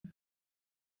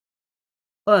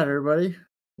All right, everybody.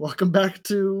 Welcome back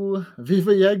to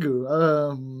Viva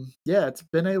Yegu. Yeah, it's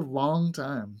been a long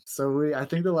time. I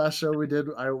think the last show we did,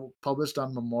 I published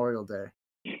on Memorial Day.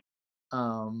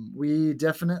 We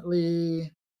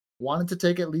definitely wanted to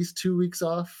take at least 2 weeks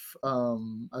off,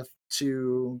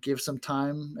 to give some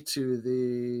time to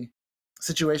the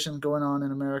situation going on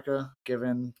in America,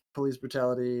 given police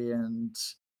brutality and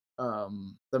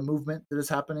the movement that is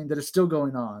happening, that is still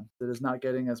going on, that is not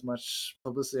getting as much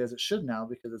publicity as it should now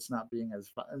because it's not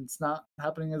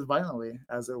happening as violently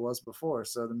as it was before.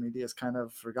 So the media has kind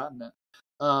of forgotten it.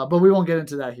 But we won't get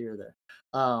into that here or there.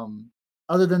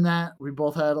 Other than that, we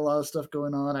both had a lot of stuff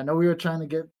going on. I know we were trying to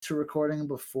get to recording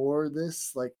before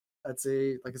this, like I'd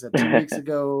say, like I said, 2 weeks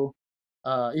ago.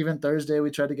 Even Thursday,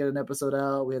 we tried to get an episode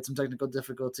out. We had some technical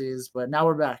difficulties, but now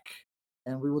we're back,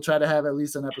 and we will try to have at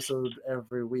least an episode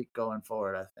every week going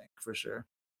forward. I think for sure.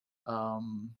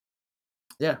 Um,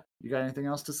 yeah, you got anything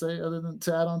else to say other than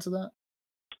to add on to that?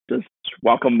 Just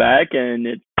welcome back, and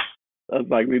it's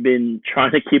like we've been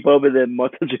trying to keep up with it as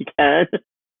much as we can.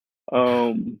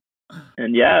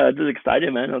 And yeah, I'm just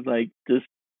excited, man. I was like, just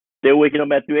still waking up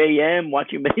at 3 a.m.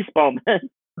 watching baseball, man.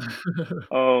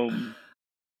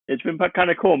 It's been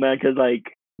kind of cool, man, because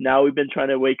like now we've been trying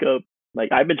to wake up.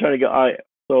 Like I've been trying to go.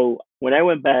 So when I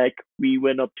went back, we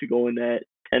went up to going at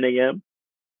 10 a.m.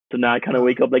 So now I kind of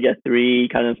wake up like at 3,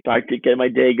 kind of start to get my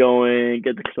day going,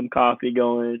 get some coffee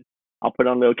going. I'll put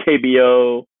on a little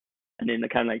KBO, and then I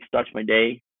kind of like starts my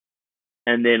day.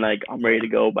 And then like I'm ready to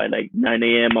go by like 9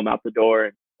 a.m. I'm out the door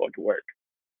and going to work.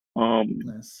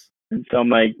 Nice. And so I'm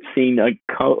like seeing a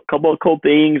couple of cool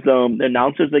things. The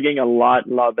announcers are getting a lot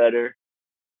better.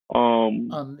 On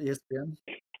ESPN.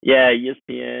 Yeah,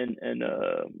 ESPN and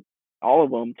all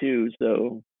of them too.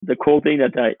 So the cool thing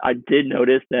that I did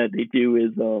notice that they do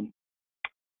is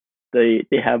they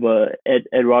have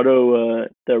Eduardo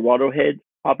the Eduardo head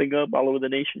popping up all over the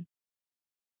nation.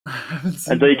 I haven't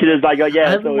seen And so you can just like I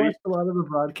haven't so watched a lot of the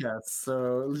broadcasts,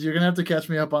 so you're gonna have to catch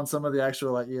me up on some of the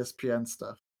actual like ESPN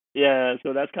stuff. yeah,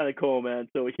 so that's kind of cool, man.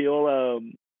 So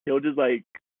he'll just like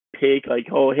pick like,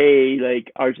 oh hey,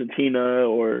 like Argentina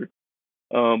or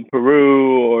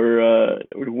Peru or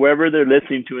wherever they're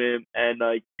listening to him, and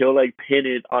like he'll like pin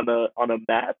it on a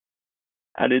map,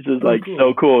 and it's just Oh, like so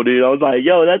cool. cool, dude. I was like,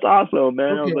 yo, that's awesome,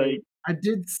 man. I was Okay, like, I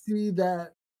did see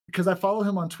that because I follow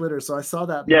him on Twitter, so I saw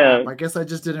that yeah, map. I guess I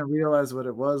just didn't realize what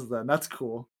it was then. That's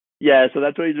cool. yeah. So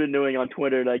that's what he's been doing on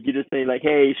Twitter. Like you just say like,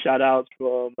 hey, shout outs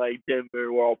from like Denver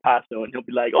or El Paso, and he'll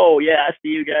be like, oh yeah, I see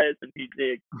you guys, and he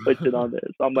like, puts it on there.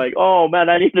 So I'm like, oh man,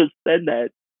 I need to send that.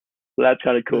 So that's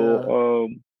kind of cool.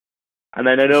 Yeah, And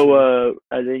then I for know, sure.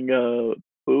 I think,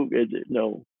 who is it?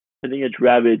 No, I think it's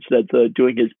Ravage that's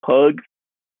doing his pugs.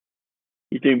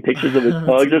 He's doing pictures of I his haven't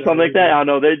pugs seen or that something like that. either. I don't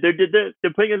know.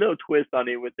 They're putting a little twist on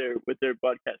it with their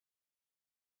podcast.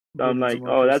 So I'm Giving some like, more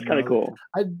oh, that's kind of personality. cool.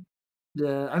 I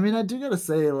Yeah, I mean, I do gotta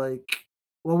say, like,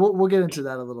 well, we'll get into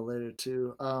that a little later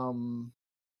too.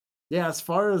 Yeah, as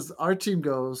far as our team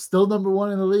goes, still number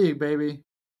one in the league, baby.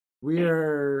 We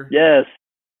are. Yes,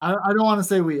 I don't want to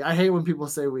say we. I hate when people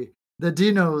say we. The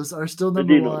Dinos are still the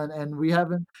number Dinos. one, and we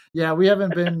haven't. Yeah, we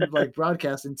haven't been like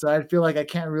broadcasting, so I feel like I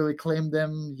can't really claim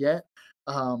them yet.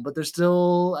 But they're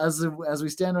still, as we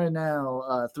stand right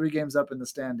now, 3 games up in the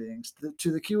standings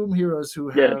to the Cubum Heroes,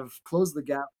 who Yeah, have closed the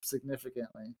gap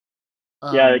significantly.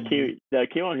 yeah. Um, The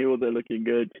K1 Heroes are looking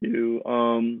good too.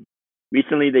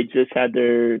 Recently they just had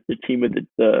the team with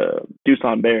the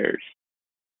Doosan Bears.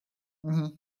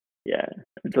 mhm. Yeah,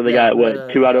 and so they Yeah, got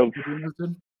what two out of the Dinos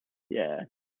did. yeah,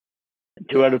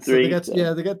 two out Yeah, of so three.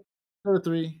 So they got 2 or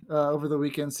 3 over the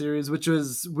weekend series, which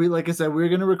was we like I said, we were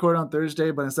gonna record on Thursday,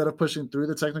 but instead of pushing through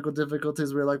the technical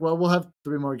difficulties, we were like, well, we'll have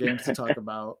 3 more games to talk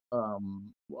about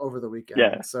over the yeah,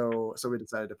 weekend. So we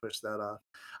decided to push that off.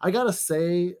 I gotta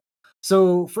say,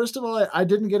 so first of all, I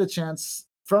didn't get a chance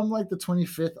from like the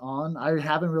 25th on. I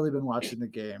haven't really been watching the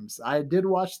games. I did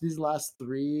watch these last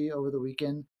 3 over the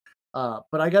weekend.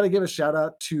 But I got to give a shout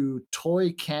out to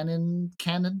Toy Cannon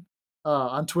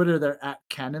on Twitter. They're at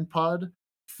CannonPod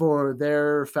for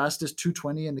their fastest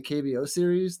 220 in the KBO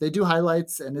series. They do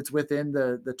highlights, and it's within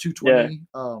the yeah. 220,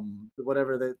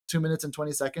 whatever, the 2 minutes and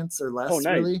 20 seconds or Oh, less.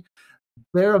 nice. Really,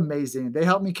 they're amazing. They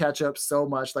helped me catch up so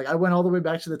much. Like I went all the way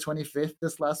back to the 25th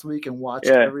this last week and watched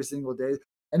Yeah, every single day.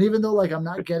 And even though like I'm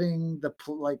not getting the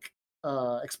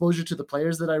exposure to the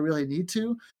players that I really need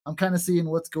to, I'm kind of seeing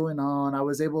what's going on. I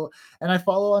was able, and I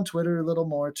follow on Twitter a little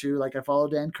more too. Like I follow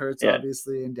Dan Kurtz yeah,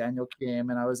 obviously and Daniel Kim,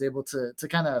 and I was able to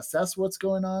kind of assess what's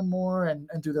going on more and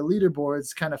through the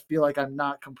leaderboards, kind of feel like I'm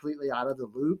not completely out of the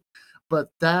loop.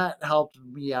 But that helped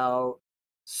me out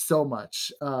so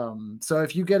much. So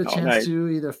if you get a Oh, chance nice. to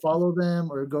either follow them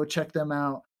or go check them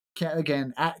out,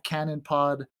 again at Cannon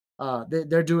Pod,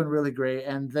 they're doing really great,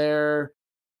 and their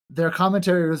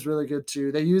commentary was really good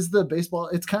too. They use the baseball.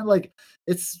 It's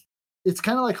it's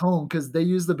kind of like home because they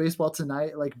use the Baseball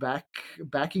Tonight like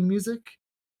backing music,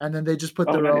 and then they just put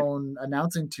Oh, their nice. own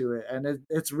announcing to it, and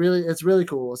it's really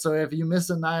cool. So if you miss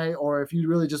a night, or if you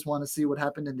really just want to see what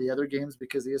happened in the other games,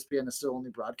 because ESPN is still only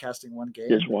broadcasting one game,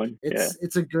 Just one. Yeah.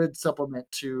 it's a good supplement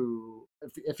to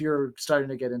if you're starting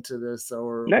to get into this,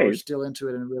 or Nice. still into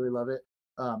it and really love it,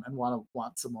 and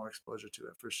want some more exposure to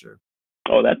it for sure.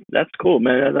 Oh, that's cool,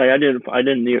 man. Like I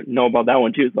didn't know about that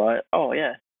one too. So oh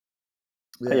yeah,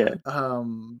 oh, Yeah.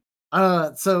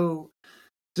 yeah, So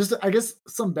just I guess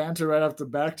some banter right off the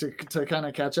back to kind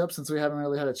of catch up since we haven't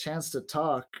really had a chance to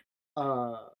talk.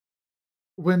 Uh,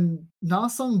 when Na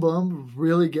Sung Bum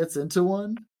really gets into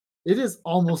one, it is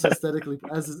almost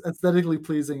aesthetically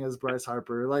pleasing as Bryce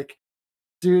Harper. Like,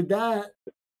 dude, that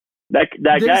guy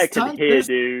there's could times hit,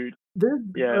 dude. there's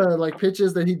Yeah, like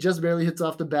pitches that he just barely hits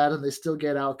off the bat and they still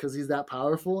get out because he's that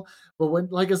powerful. But when,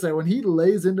 like I said, when he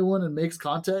lays into one and makes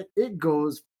contact, it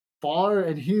goes far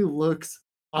and he looks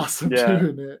awesome yeah,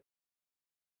 doing it.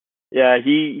 yeah.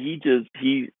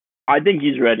 He. I think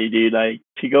he's ready, dude. Like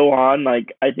to go on.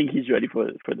 Like I think he's ready for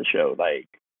the show. Like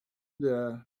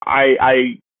Yeah. I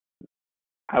I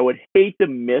I would hate to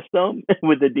miss him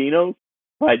with the Dinos,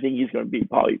 but I think he's gonna be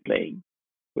probably playing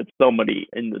with somebody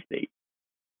in the state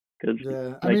because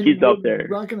Yeah. I like mean, he's up we're there.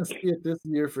 not gonna see it this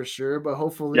year for sure, but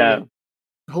Yeah.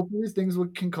 hopefully things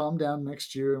can calm down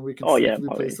next year and we can Oh yeah, safely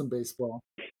play probably. some baseball.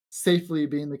 Safely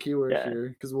being the keyword Yeah. here,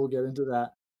 because we'll get into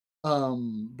that.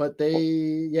 But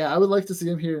yeah, I would like to see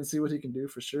him here and see what he can do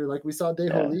for sure. Like we saw Daeho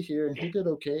Yeah. Lee here, and he did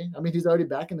okay. I mean, he's already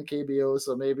back in the KBO,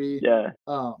 so Yeah.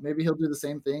 maybe he'll do the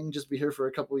same thing, just be here for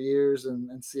a couple years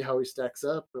and see how he stacks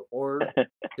up, or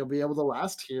he'll be able to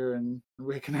last here, and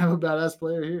we can have a badass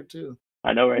player here too.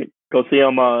 I know, right? Go see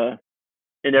him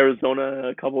in Arizona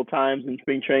a couple of times in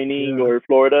spring training Yeah. or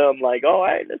Florida. I'm like, oh, all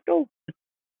right, let's go.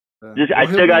 Just I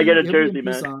Well, still gotta get a he'll be in jersey,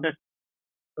 man. Tucson.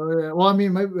 Oh yeah. Well, I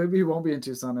mean, maybe he won't be in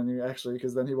Tucson actually,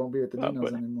 because then he won't be at the But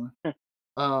Dinos anymore.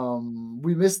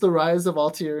 We missed the rise of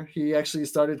Altier. He actually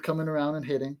started coming around and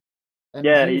hitting. And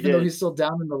yeah, he, he even though did. he's still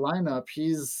down in the lineup,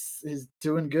 he's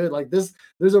doing good. Like this,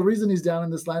 there's a reason he's down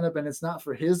in this lineup, and it's not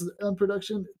for his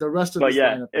production. The rest of But this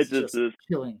yeah, lineup it is just just is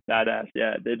killing. badass.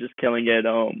 Yeah, they're just killing it.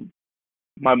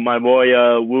 My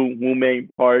boy Wu Ming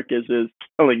Park is just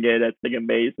killing it at second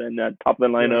base and top of the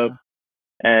lineup.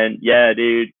 Yeah, And yeah,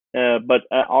 dude. But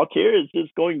Altair is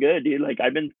just going good, dude. Like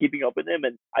I've been keeping up with him,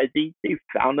 and I think they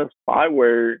found a spot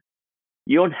where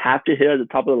you don't have to hit at the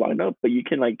top of the lineup, but you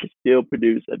can like still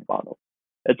produce at the bottom.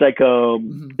 It's like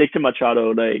hmm Dixon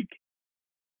Machado, like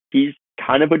he's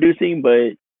kind of producing,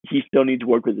 but he still needs to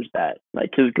work with his bat.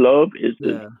 Like his glove is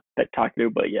just yeah, spectacular,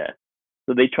 but yeah.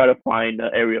 So they try to find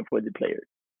an area for the players.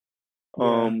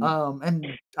 yeah. Um, And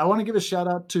I want to give a shout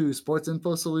out to Sports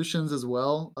Info Solutions as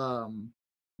well.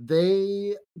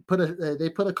 They they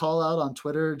put a call out on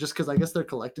Twitter just because I guess they're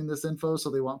collecting this info, so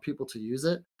they want people to use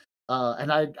it.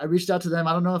 And I reached out to them.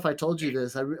 I don't know if I told you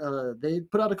this. They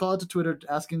put out a call out to Twitter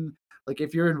asking like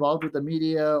if you're involved with the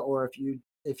media, or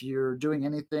if you're doing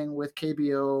anything with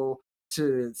KBO,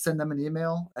 to send them an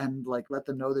email and like let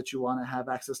them know that you want to have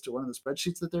access to one of the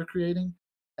spreadsheets that they're creating.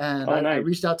 And oh I nice,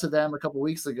 reached out to them a couple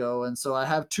weeks ago, and so I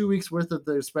have 2 weeks worth of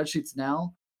their spreadsheets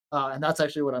now, and that's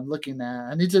actually what I'm looking at.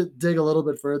 I need to dig a little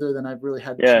bit further than I've really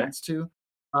had the yeah, chance to,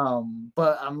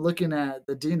 but I'm looking at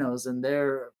the Dinos and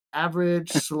their average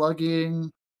slugging,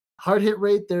 hard hit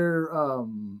rate, their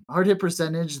hard hit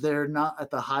percentage. They're not at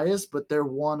the highest, but they're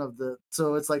one of the.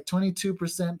 So it's like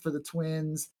 22% for the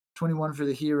Twins, 21 for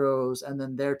the Heroes, and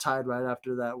then they're tied right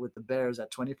after that with the Bears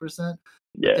at 20%. But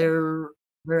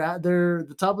yeah, they're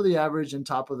the top of the average and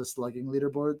top of the slugging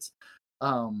leaderboards.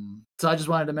 So I just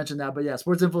wanted to mention that. But yeah,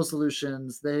 Sports Info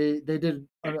Solutions, they did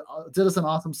us an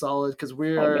awesome solid because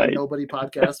we oh are a nice, nobody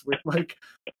podcast with like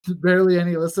barely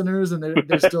any listeners, and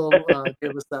they're still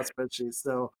give us that spreadsheet.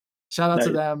 So shout out to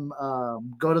nice, them.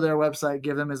 Go to their website,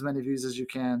 give them as many views as you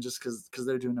can, just because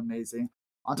they're doing amazing.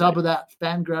 On top nice. of that,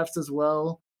 Fangraphs as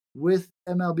well. With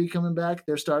MLB coming back,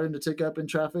 they're starting to tick up in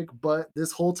traffic, but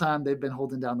this whole time they've been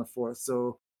holding down the fourth.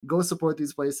 So go support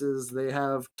these places. They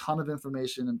have ton of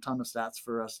information and ton of stats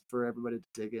for everybody to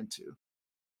dig into.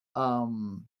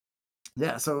 Um,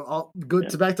 yeah, so all good Yeah,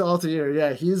 to back to Altair.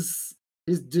 Yeah, he's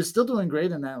just still doing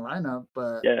great in that lineup,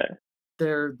 but yeah,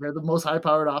 they're the most high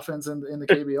powered offense in the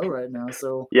KBO right now.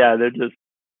 So yeah. They're just.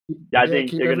 Yeah, I yeah,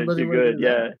 think keep they're gonna everybody do where good.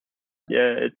 they're at. Yeah,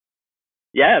 yeah. It's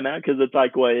yeah, man. Because it's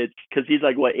like what it's because he's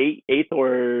like what eighth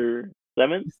or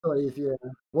 7th. He's still eighth, yeah.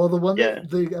 Well, the one Yeah, that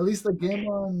the at least the game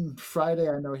on Friday,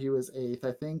 I know he was eighth.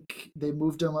 I think they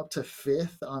moved him up to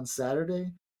fifth on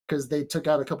Saturday because they took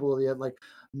out a couple of the like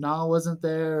Na wasn't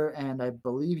there, and I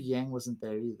believe Yang wasn't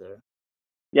there either.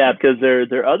 yeah, because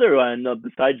their other one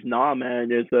besides Nah,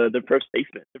 man, is the first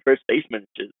baseman. The first baseman is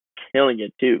just killing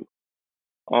it too.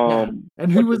 Yeah,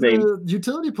 and he What's his was name? a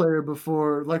utility player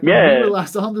before. Like when we were Yeah,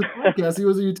 last on this podcast, he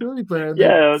was a utility player, and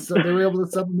yeah, they were able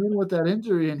to sub him in with that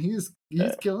injury, and he's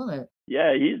killing it.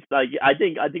 yeah. He's like, I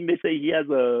think they say he has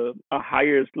a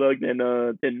higher slug than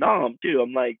Nam too.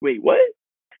 I'm like, wait, what?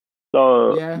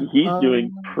 So Yeah, he's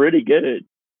doing pretty good.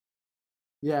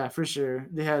 yeah, for sure.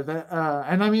 Yeah, that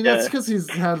and I mean that's Yeah, because he's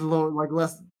had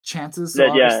less chances, so that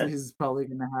obviously yeah, he's probably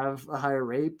gonna have a higher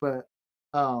rate. But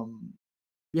um,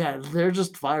 yeah, they're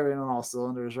just firing on all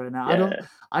cylinders right now. yeah,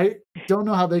 I don't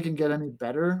know how they can get any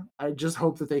better. I just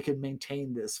hope that they can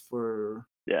maintain this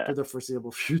yeah. for the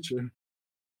foreseeable future.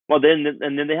 Well, then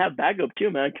they have backup too,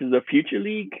 man, because the future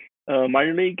league,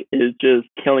 minor league, is just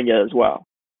killing it as well.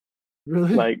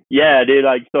 Really? Like, yeah, dude.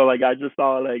 Like, so like I just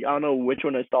saw like I don't know which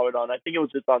one I saw it on. I think it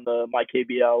was just on the my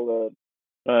KBL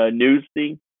news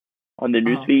thing on the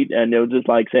news Uh-huh. feed, and it was just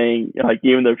like saying like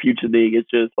even the future league is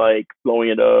just like blowing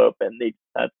it up, and they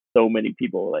have so many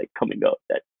people like coming up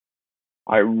that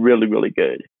are really really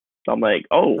good. So I'm like,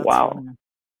 oh That's wow. funny.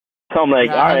 So I'm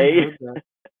like, Yeah, all I hadn't right. heard that.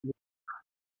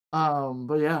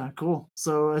 But yeah, cool.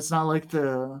 So it's not like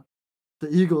the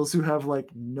Eagles who have like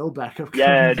no backup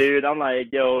Yeah, coming. dude. I'm like,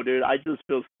 yo, dude. I just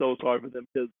feel so sorry for them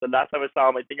because the last time I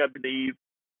saw them, I believe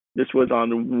this was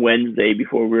on Wednesday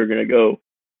before we were gonna go.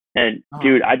 And Uh-huh.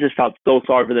 dude, I just felt so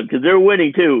sorry for them because they're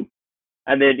winning too.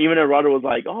 And then even Eduardo was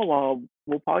like, "Oh well,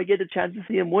 we'll probably get a chance to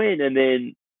see him win." And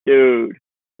then, dude,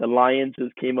 the Lions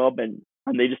just came up and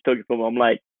they just took it from him. I'm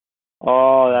like,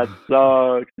 "Oh, that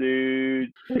sucks,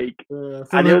 dude." Like,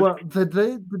 So and it they was what did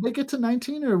they get to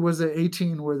 19 or was it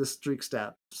 18 where the streak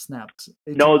snapped?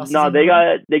 18 no, losses no, in a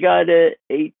row? they got it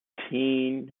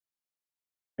 18,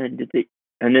 and did they?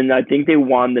 And then I think they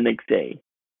won the next day,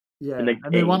 the Yeah, next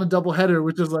and they won game. a doubleheader,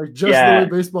 which is like just the way Yeah,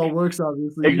 baseball works.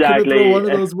 Obviously, you couldn't throw exactly, one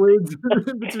of those wins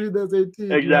in between those 18.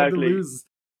 You had to exactly. lose.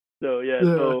 So yeah,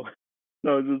 Yeah. so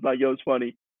it's just like it was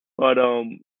funny, but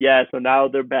yeah. So now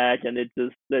they're back, and it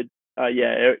just that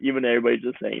yeah, even everybody's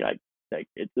just saying like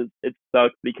it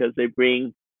sucks because they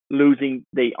bring losing.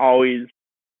 They're always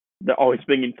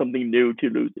bringing something new to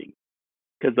losing.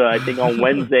 Because I think on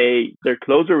Wednesday their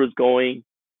closer was going,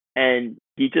 and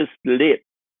he just slipped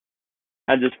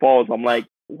and just falls. I'm like,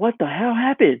 what the hell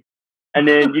happened? And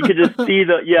then you could just see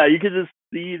you could just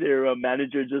see their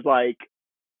manager just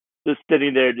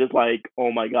sitting there, just like,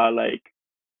 oh my god, like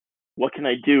what can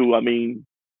I do? I mean,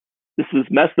 this is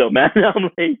messed up, man. I'm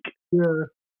like, Yeah,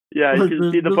 yeah, you like can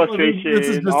see the I mean, this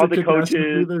is frustration, just all a the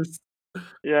catastrophe. coaches. There's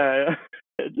Yeah,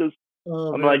 it just,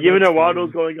 oh I'm like, man, even that's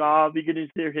Eduardo's funny. going off. You can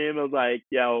just hear him. I was like,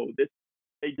 yo, this,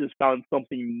 they just found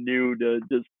something new to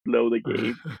just slow the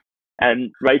game.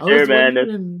 And right I there, was man, that's,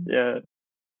 wondering yeah.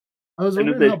 I was And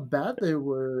wondering this, how bad they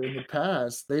were in the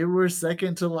past. They were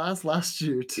second to last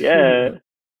year too. yeah.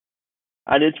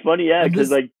 And it's funny, yeah, And because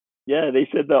this like, yeah, they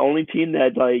said the only team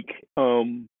that like,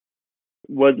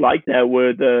 was like that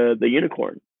were the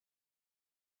Unicorn.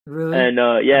 really, And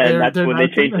yeah, and that's they're when they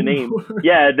not a team changed the name. anymore.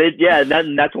 Yeah,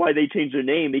 that's why they changed their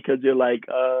name because they're like,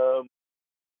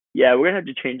 yeah, we're gonna have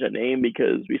to change our name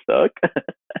because we suck.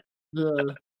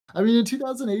 Yeah. I mean, in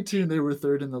 2018, they were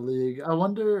third in the league. I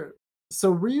wonder.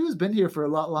 So Ryu's been here for a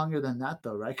lot longer than that,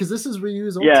 though, right? Because this is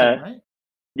Ryu's old team, Yeah, right?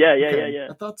 Okay, yeah.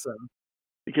 I thought so.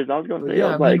 Because I was gonna But say, I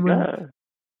yeah, was I mean, like,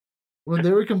 when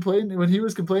they were complaining, when he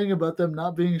was complaining about them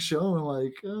not being shown,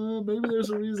 like, maybe there's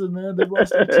a reason, man. They've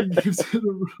lost 18 games in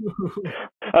a row.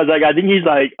 I was like, I think he's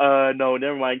like, no,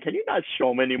 never mind. Can you not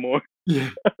show him anymore? Yeah,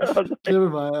 I was never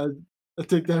mind. I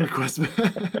take that request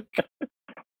back.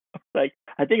 like,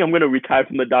 I think I'm gonna retire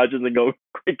from the Dodgers and go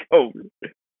quick over.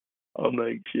 I'm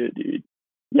like, shit, dude.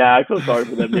 Yeah, I feel sorry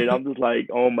for them, dude. I'm just like,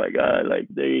 oh my god, like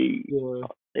Yeah.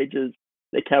 they just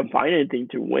they can't find anything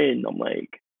to win. I'm like,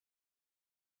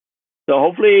 so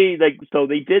hopefully, like, so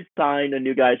they did sign a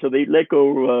new guy. So they let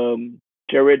go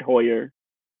Jared Hoyer,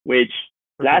 which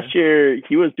Okay. last year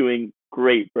he was doing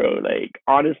great, bro. Like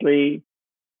honestly,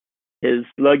 his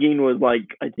slugging was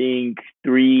like I think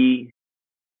three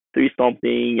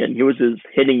something, and he was just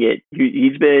hitting it.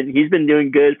 He's been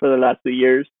doing good for the last 2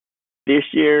 years. This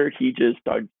year he just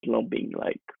started slumping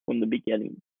like from the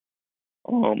beginning.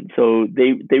 So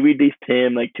they released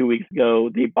him like 2 weeks ago.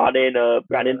 They bought in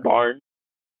Brandon Yeah. Barnes.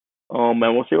 And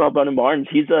we'll see about Brandon Barnes.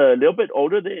 He's a little bit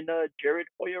older than Jared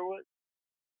Hoyer was,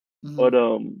 but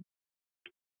Mhm.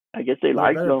 I guess they But a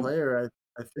liked better him. player,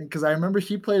 I think because I remember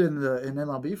he played in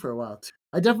MLB for a while too.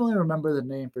 I definitely remember the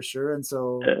name for sure, and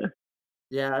so Yeah.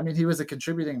 yeah, I mean he was a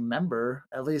contributing member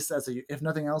at least as a if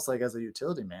nothing else like as a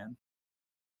utility man.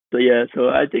 So yeah, so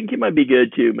I think he might be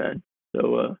good too, man.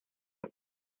 So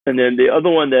and then Cool. the other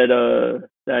one that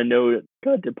I know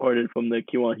got departed from the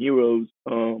Q1 Heroes,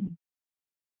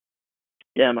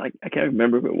 damn, I can't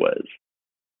remember who it was.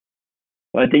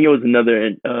 But I think it was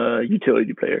another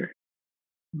utility player.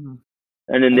 Mhm.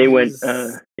 And then And they went he's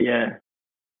yeah.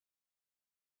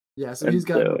 yeah, so And he's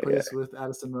gotten so yeah. replaced with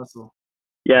Addison Russell.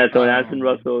 Yeah, so in Addison Um,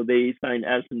 Russell, they signed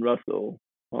Addison Russell.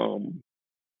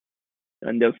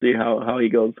 And they'll see how he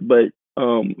goes. But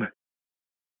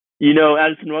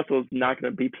Addison Russell's not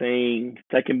gonna be playing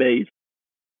second base,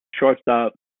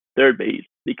 shortstop, third base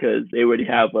because they already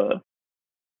have a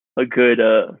good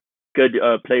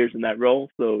players in that role.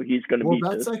 So he's gonna well, be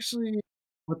that's just actually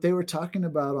what they were talking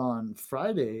about on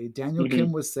Friday. Daniel hmm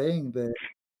Kim was saying that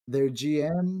their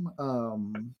GM,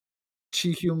 Chi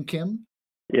Hyun Kim,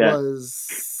 yeah.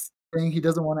 was saying he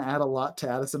doesn't want to add a lot to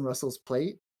Addison Russell's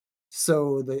plate.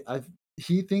 So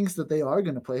he thinks that they are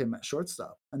going to play him at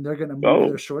shortstop and they're going to move Oh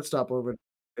their shortstop over to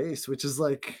base, which is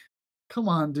like, come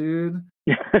on, dude.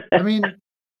 I mean,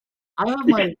 I have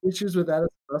my issues with Addison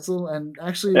Russell, and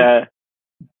actually, yeah,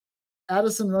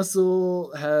 Addison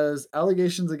Russell has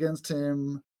allegations against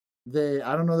him.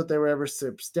 I don't know that they were ever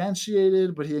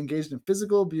substantiated, but he engaged in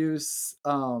physical abuse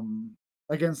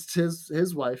against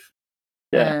his wife.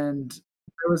 yeah, And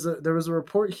there was a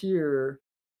report here.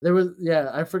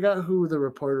 I forgot who the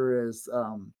reporter is.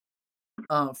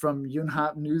 From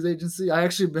Yunhap News Agency. I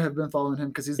actually have been following him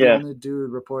because he's the yeah, only dude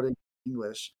reporting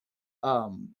English.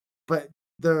 Um, but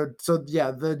the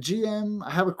GM.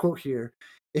 I have a quote here.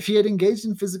 If he had engaged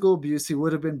in physical abuse, he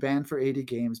would have been banned for 80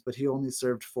 games, but he only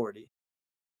served 40.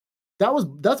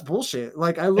 That's bullshit.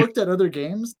 Like I looked at other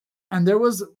games, and there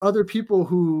was other people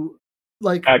who,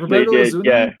 like actually Roberto did. Ozuna,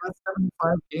 Yeah, got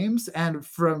 75 games, and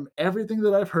from everything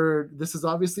that I've heard, this is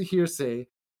obviously hearsay,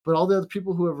 but all the other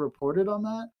people who have reported on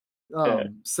that yeah,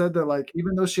 said that like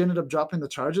even though she ended up dropping the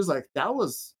charges, like that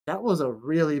was a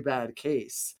really bad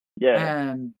case, yeah,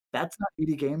 and that's not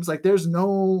 80 games. Like there was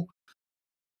no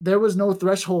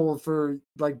threshold for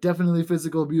like definitely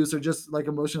physical abuse or just like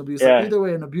emotional abuse. Like yeah, either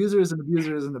way, an abuser is an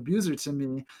abuser is an abuser to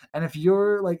me. And if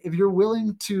you're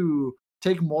willing to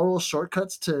take moral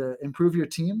shortcuts to improve your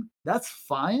team, that's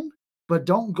fine. But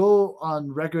don't go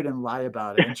on record and lie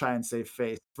about it and try and save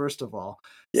face, first of all.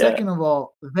 yeah, Second of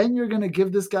all, then you're gonna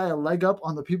give this guy a leg up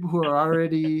on the people who are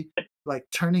already like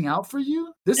turning out for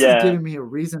you. This is yeah, giving me a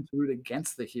reason to root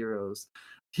against the heroes.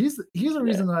 He's a yeah,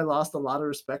 reason that I lost a lot of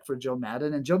respect for Joe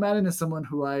Madden, and Joe Madden is someone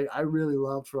who I really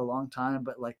loved for a long time.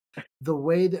 But like the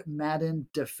way that Madden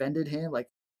defended him, like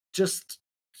just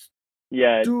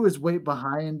yeah, threw his weight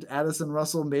behind Addison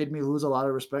Russell, made me lose a lot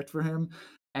of respect for him.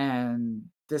 And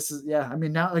this is yeah, I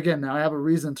mean now I have a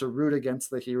reason to root against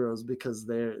the heroes because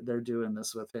they're doing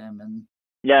this with him, and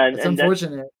yeah, it's and that's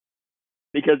unfortunate.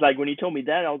 because like when he told me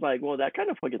that, I was like, well, that kind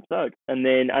of fucking sucks. And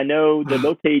then I know the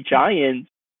Lotte Giants,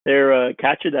 their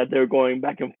catcher that they're going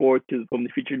back and forth to from the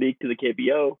Future League to the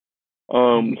KBO.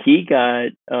 Mhm. He got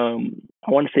I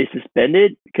want to say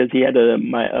suspended because he had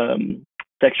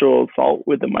sexual assault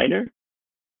with a minor.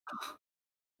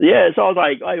 Yeah, so I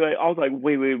was like,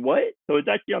 wait, what? So it's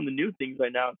actually on the new things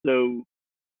right now. So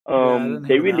Yeah, I didn't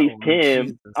they hear that released one. him.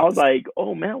 Jesus. I was like,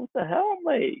 oh man, what the hell? I'm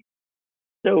like,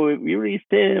 so we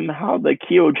released him. How the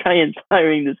Kyo Giants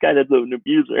hiring this guy that's an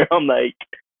abuser? I'm like,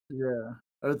 Yeah.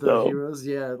 Or the so heroes,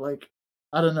 yeah, like,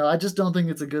 I don't know, I just don't think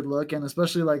it's a good look, and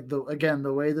especially, like,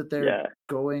 the way that they're yeah,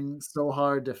 going so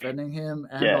hard defending him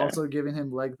and yeah. also giving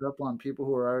him legs up on people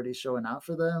who are already showing out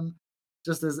for them,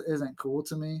 just isn't cool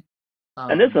to me.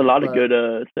 And there's a lot of But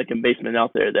good second basemen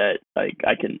out there that like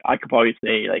I could probably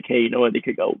say like, hey, you know what, they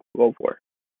could go for.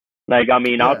 Like I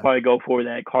mean, I'll yeah. probably go for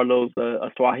that Carlos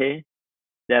Asuaje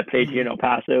that played here in Mhm. El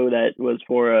Paso that was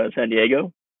for San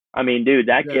Diego. I mean, dude,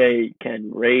 that Yeah. guy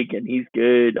can rake and he's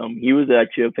good. He was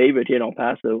actually a favorite here in El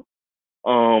Paso.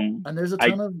 And there's a I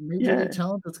ton of major yeah league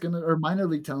talent that's gonna or minor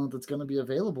league talent that's gonna be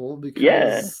available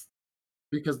yeah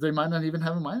because they might not even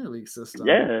have a minor league system.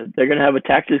 yeah, they're gonna have a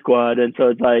taxi squad, and so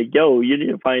it's like, yo, you need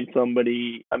to find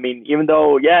somebody. I mean, even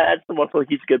though, yeah, Edson Russell,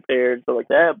 he's a good player and stuff like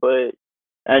that, but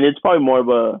and it's probably more of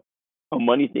a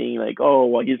money thing, like, oh,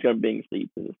 well, he's gonna bring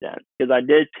seats in the stands. Because I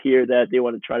did hear that they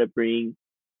want to try to bring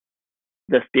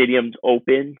the stadiums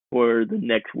open for the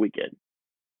next weekend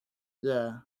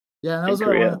Yeah. Yeah, and that in was what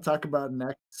I wanted Korea. to talk about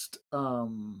next.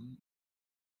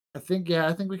 I think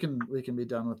we can be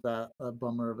done with that,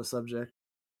 bummer of a subject.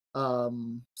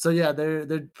 So yeah,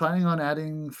 they're planning on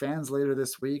adding fans later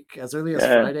this week, as early as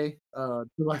Yeah, Friday,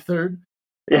 July 3rd.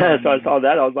 yeah. So I Um, saw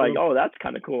that. I was like, so oh, that's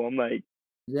kind of cool. I'm like,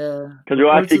 yeah, because we'll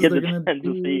reports actually is get they're the gonna chance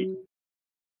to be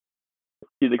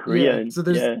see the yeah. Korean. So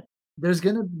Yeah, there's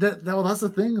gonna well, that's the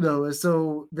thing though. Is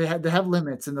so they have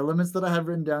limits, and the limits that I have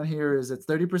written down here is it's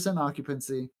 30%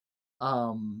 occupancy.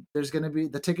 There's gonna be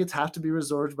the tickets have to be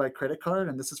reserved by credit card,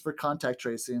 and this is for contact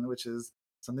tracing, which is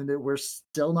something that we're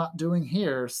still not doing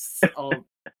here. All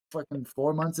fucking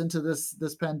 4 months into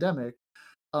this pandemic.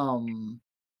 Um,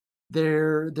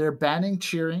 they're banning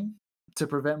cheering to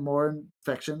prevent more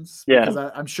infections yeah, because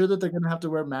I'm sure that they're gonna have to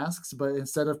wear masks, but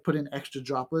instead of putting extra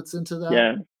droplets into that,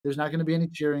 yeah. there's not gonna be any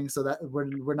cheering, so that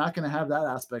we're not gonna have that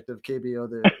aspect of KBO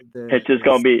that It's that just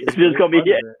gonna be is it's a just great gonna be part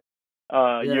of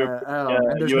it. Europe, Yeah,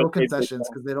 and there's no USA concessions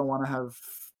baseball. because they don't wanna have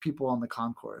people on the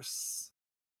concourse.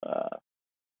 Uh,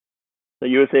 the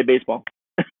USA baseball.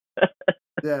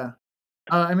 Yeah.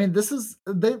 I mean, this is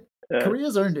they uh,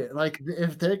 Korea's earned it. Like,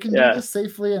 if they can do yeah, this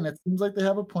safely and it seems like they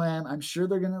have a plan, I'm sure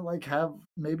they're gonna, like, have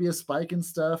maybe a spike and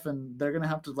stuff, and they're gonna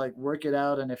have to, like, work it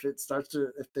out, and if it starts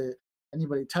to if the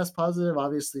anybody tests positive,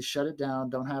 obviously shut it down,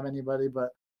 don't have anybody,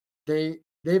 but they've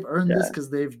earned this yeah, because 'cause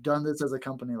they've done this as a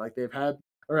company, like, they've had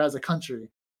or as a country.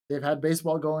 They've had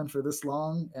baseball going for this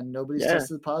long, and nobody's yeah.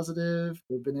 tested positive.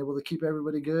 They've been able to keep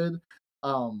everybody good,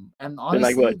 and It's been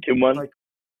like what, honestly, 2 months? like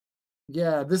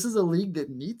yeah, this is a league that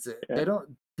needs it. Yeah, They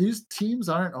don't these teams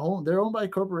aren't owned they're owned by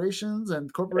corporations, and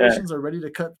yeah, corporations are ready to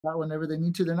cut fat whenever they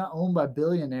need to. They're not owned by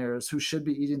billionaires who should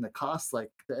be eating the costs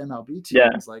like the MLB yeah,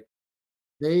 teams. Like,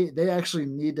 they actually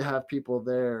need to have people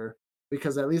there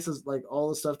because at least it's like all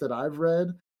the stuff that I've read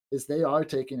is they are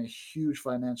taking a huge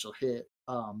financial hit.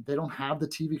 They don't have the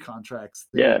TV contracts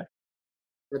yeah.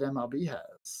 that MLB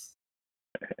has.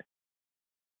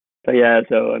 So yeah,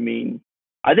 so I mean,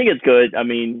 I think it's good. I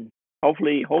mean,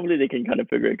 hopefully they can kind of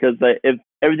figure it because like, if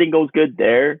everything goes good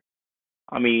there,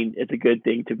 I mean, it's a good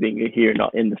thing to being here,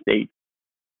 not in the States.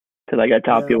 Because like I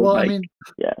tell Yeah, people, well, I like, mean,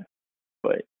 yeah,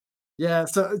 but yeah,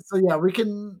 so yeah, we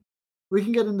can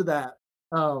get into that.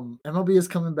 MLB is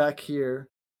coming back here,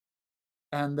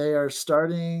 and they are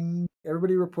starting.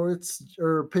 Everybody reports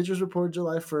or pitchers report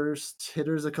July 1st.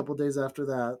 Hitters a couple days after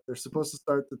that. They're supposed to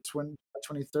start the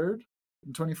 23rd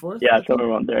and 24th, yeah, I think. somewhere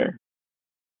around there.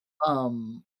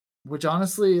 Um, which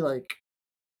honestly, like,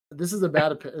 this is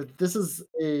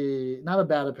a not a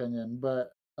bad opinion,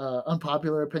 but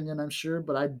unpopular opinion, I'm sure.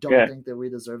 But I don't Yeah, think that we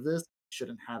deserve this. We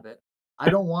shouldn't have it. I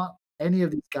don't want any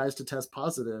of these guys to test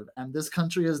positive, and this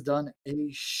country has done a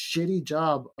shitty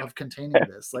job of containing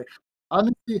this. Like,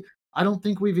 honestly, I don't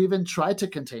think we've even tried to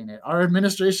contain it. Our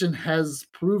administration has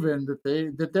proven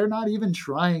that they're not even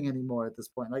trying anymore at this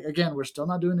point. Like, again, we're still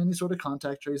not doing any sort of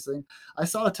contact tracing. I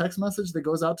saw a text message that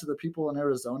goes out to the people in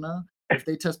Arizona if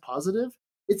they test positive,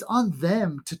 it's on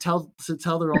them to tell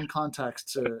their own contacts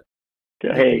to so,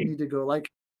 that they hey, need to go. Like,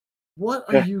 what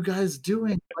are yeah, you guys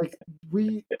doing? Like,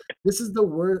 we this is the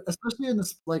worst, especially in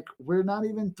this. Like, we're not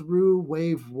even through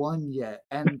wave one yet,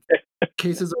 and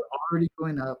cases are already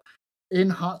going up in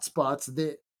hotspots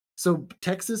that so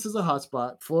Texas is a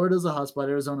hotspot, Florida is a hotspot,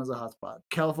 Arizona is a hotspot,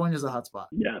 California is a hotspot.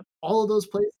 yeah, All of those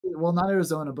places, well, not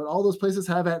Arizona, but all those places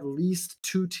have at least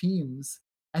two teams.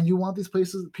 And you want these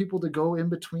places, people to go in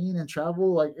between and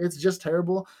travel. Like, it's just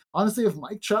terrible. Honestly, if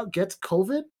Mike Trout gets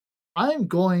COVID, I am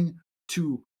going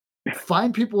to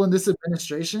find people in this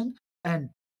administration and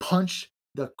punch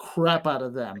the crap out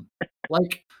of them.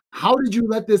 Like, how did you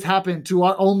let this happen to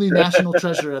our only national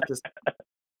treasure at this?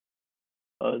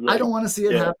 I was I like, don't wanna see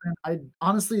it yeah, happen. I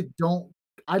honestly don't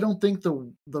I don't think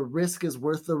the risk is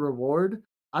worth the reward.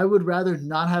 I would rather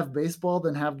not have baseball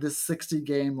than have this 60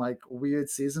 game, like, weird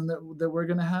season that we're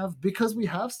gonna have because we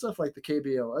have stuff like the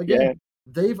KBO. yeah, Again,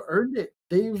 they've earned it.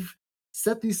 They've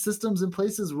set these systems in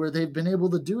places where they've been able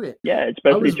to do it. yeah, I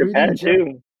especially was reading Japan Jeff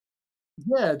too.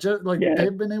 yeah, like, Yeah,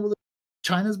 they've been able to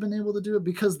China's been able to do it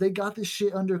because they got this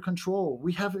shit under control.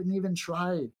 We haven't even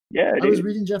tried. yeah, I was dude.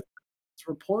 reading Jeff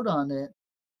report on it,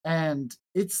 and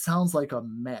it sounds like a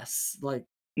mess. Like,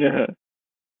 Yeah,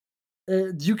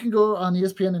 you can go on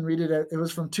ESPN and read it. It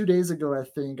was from 2 days ago, I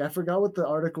think. I forgot what the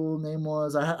article name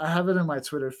was. I have it in my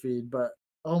Twitter feed, but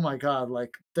oh my god,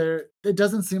 like, it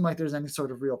doesn't seem like there's any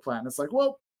sort of real plan. It's like,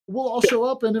 well, we'll all show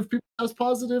up, and if people test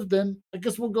positive, then I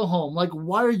guess we'll go home. Like,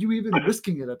 why are you even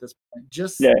risking it at this point?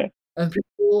 Just yeah, and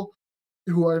people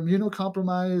who are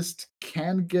immunocompromised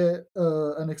can get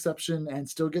an exception and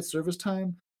still get service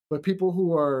time, but people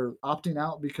who are opting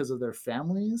out because of their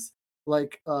families,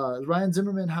 like Ryan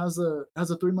Zimmerman has a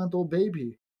 3-month-old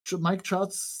baby. Mike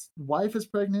Trout's wife is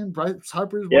pregnant. Bryce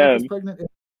Harper's wife yeah, is pregnant. If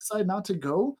they decide not to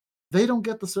go, they don't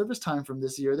get the service time from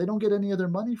this year. They don't get any other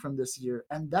money from this year,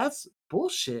 and that's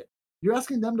bullshit. You're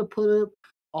asking them to put up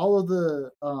all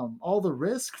the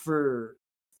risk for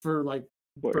like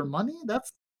Or for money.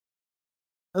 That's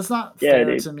not yeah, fair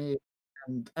dude. to me,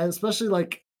 and especially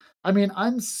like, I mean,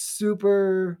 I'm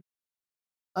super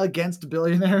against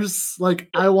billionaires. Like,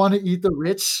 I want to eat the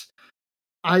rich.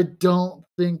 I don't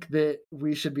think that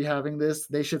we should be having this.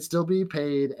 They should still be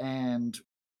paid. And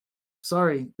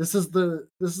sorry, this is the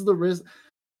risk.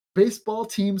 Baseball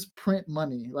teams print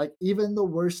money. Like, even the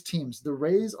worst teams, the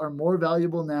Rays are more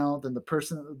valuable now than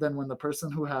when the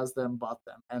person who has them bought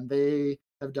them, and they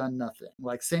have done nothing.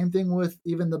 Like, same thing with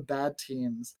even the bad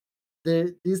teams.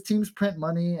 These teams print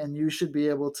money, and you should be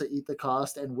able to eat the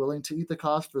cost and willing to eat the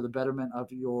cost for the betterment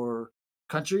of your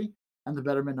country and the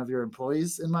betterment of your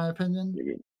employees, in my opinion.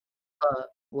 But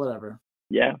whatever.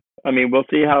 Yeah, I mean, we'll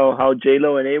see how J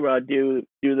Lo and A Rod do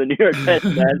the New York Mets,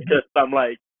 man. Because I'm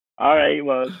like, all right,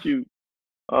 well, shoot.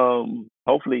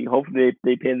 Hopefully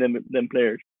they pay them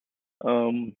players.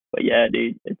 But yeah,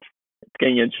 dude, it's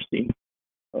getting interesting.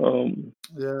 Um,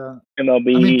 Yeah. I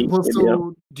mean, MLB, well, you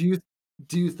know, so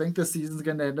do you think the season's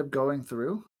gonna end up going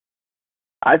through?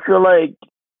 I feel like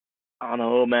I don't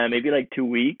know, man, maybe like 2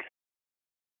 weeks,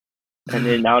 and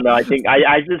then I don't know. I think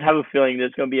I just have a feeling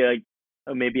there's gonna be like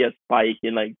maybe a spike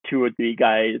in like 2 or 3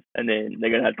 guys, and then they're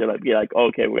gonna have to like be like,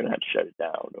 okay, we're gonna have to shut it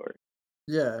down, or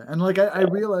Yeah, and, like, I yeah,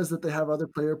 realize that they have other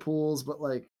player pools, but,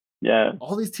 like, yeah,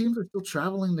 all these teams are still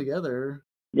traveling together.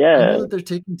 I know yeah. that they're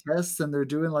taking tests and they're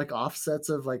doing, like, offsets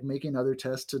of, like, making other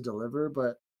tests to deliver,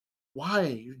 but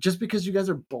why? Just because you guys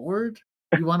are bored?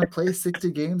 You wanna play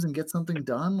 60 games and get something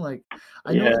done? Like,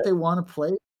 I know Yeah, that they wanna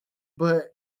play,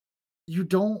 but you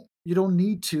don't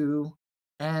need to,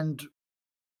 and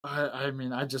I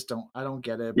mean, I don't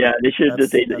get it, yeah, but they should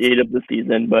just that's ate up the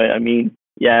season. But I mean,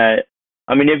 yeah,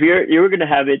 I mean, if you were gonna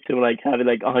have it to like have it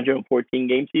like 114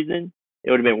 game season, it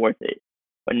would have been worth it.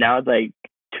 But now it's like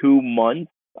 2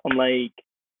 months. I'm like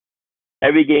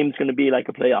every game's gonna be like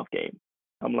a playoff game.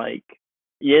 I'm like,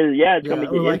 yeah, it's gonna yeah,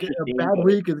 make or, it like, a interesting, bad but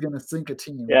week is gonna sink a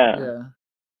team. yeah. Yeah.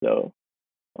 So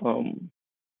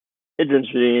it's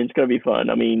interesting. It's gonna be fun.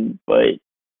 I mean, but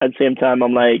at the same time,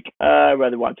 I'm like, I'd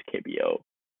rather watch KBO.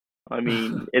 I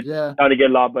mean, it's Yeah. starting to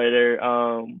get a lot better.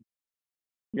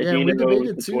 Yeah, and Medina we was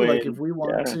debated the too, like, if twin. we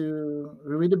want Yeah,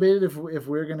 to we debated if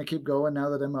we're gonna keep going now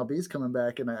that MLB's coming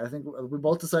back, and I think we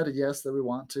both decided yes, that we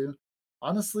want to.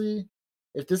 Honestly,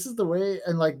 if this is the way,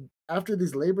 and, like, after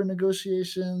these labor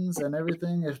negotiations and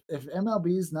everything, if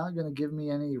MLB's not gonna give me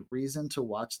any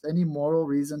moral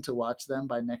reason to watch them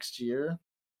by next year,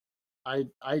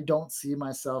 I don't see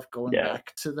myself going yeah,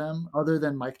 back to them other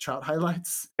than Mike Trout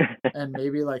highlights and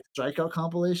maybe, like, strikeout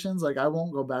compilations. Like, I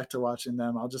won't go back to watching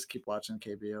them. I'll just keep watching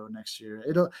KBO next year.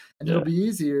 It'll yeah. be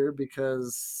easier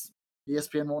because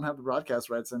ESPN won't have the broadcast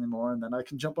rights anymore, and then I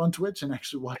can jump on Twitch and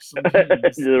actually watch some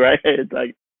games. You're right. It's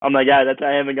like I'm like, yeah, that's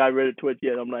I haven't got rid of Twitch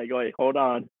yet. I'm like, wait, hold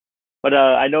on. But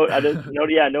I noticed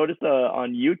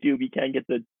on YouTube you can't get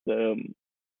the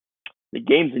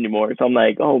games anymore. So I'm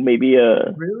like, oh, maybe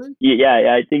Really?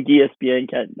 yeah, I think ESPN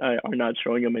can't are not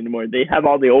showing them anymore. They have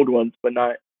all the old ones, but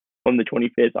not from the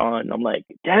 25th on. I'm like,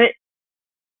 damn it.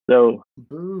 So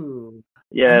Boo.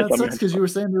 And yeah, that so I'm gonna sucks have because to, you were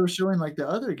saying they were showing, like, the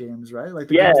other games, right? Like,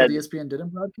 the yeah, games that ESPN didn't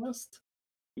broadcast?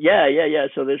 yeah.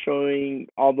 So they're showing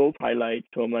all those highlights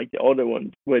from like the older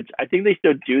ones, which I think they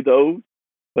still do those,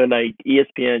 but like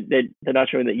ESPN, they're not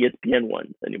showing the ESPN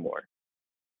ones anymore,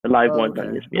 the live Oh, ones on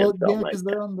okay. ESPN. Well, So I'm yeah, like, because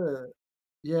they're on the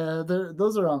yeah,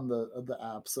 those are on the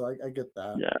app, so I get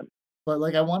that. yeah, But,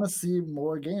 like, I wanna see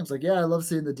more games. Like, yeah, I love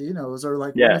seeing the Dinos, or,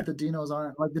 like, what yeah, if the Dinos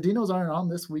aren't on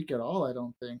this week at all, I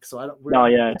don't think, so we're no, not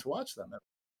gonna yeah, get to watch them.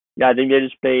 yeah. I think they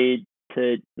just paid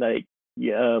to like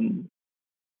yeah,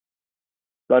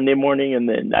 Sunday morning, and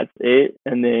then that's it.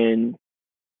 And then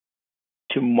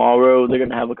tomorrow they're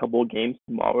gonna have a couple of games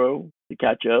tomorrow to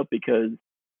catch up because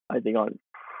I think on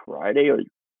Friday or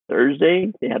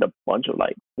Thursday they had a bunch of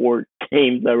like 4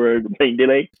 games that were being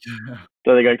delayed, Yeah.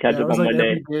 so they're gonna catch Yeah, it up was, on like,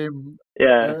 every Monday. game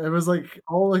Yeah, it was, like,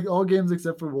 all games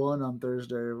except for one on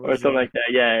Thursday. It or was, something like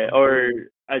that. Yeah, a or boo.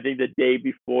 I think the day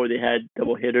before they had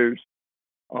double hitters.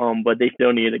 But they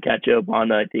still need to catch up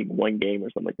on I think one game or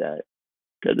something like that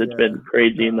because it's Yeah. been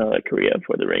crazy in No. Korea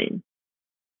for the rain.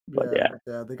 But Yeah, yeah,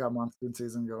 yeah, they got monsoon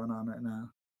season going on right now.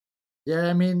 Yeah,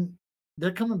 I mean,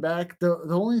 they're coming back. The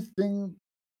only thing,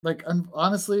 like,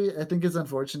 honestly, I think it's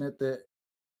unfortunate that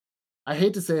I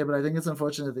hate to say it, but I think it's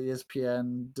unfortunate that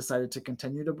ESPN decided to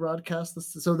continue to broadcast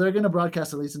this. So they're going to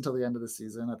broadcast at least until the end of the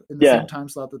season in the yeah, same time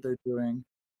slot that they're doing,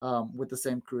 with the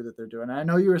same crew that they're doing. And I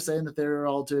know you were saying that they were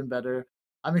all doing better.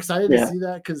 I'm excited to yeah, see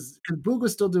that because Boog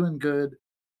was still doing good,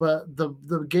 But the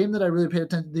game that I really paid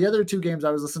attention, the other two games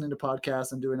I was listening to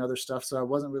podcasts and doing other stuff, so I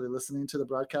wasn't really listening to the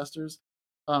broadcasters.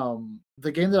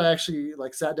 The game that I actually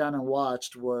like sat down and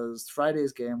watched was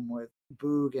Friday's game with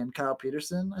Boog and Kyle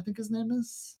Peterson, I think his name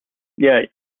is. Yeah,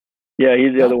 yeah,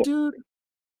 he's the other That one. dude,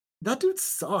 that dude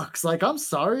sucks. Like, I'm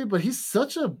sorry, but he's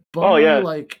such a Oh bummer, yeah,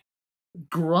 like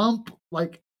grump.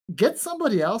 Like, get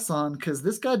somebody else on because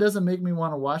this guy doesn't make me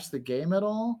want to watch the game at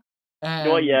all. you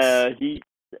know what? And Yeah,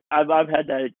 I've had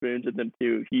that experience with him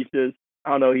too. He's just,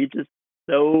 I don't know, he's just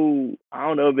so, I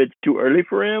don't know if it's too early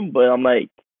for him, but I'm like,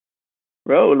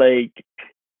 bro, like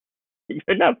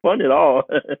you're not fun at all.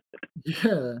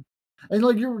 yeah. And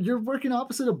like you're working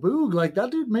opposite of Boog. Like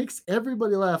that dude makes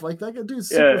everybody laugh. Like that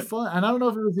dude's super Yeah, fun. And I don't know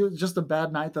if it was just a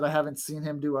bad night that I haven't seen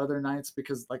him do other nights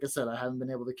because like I said, I haven't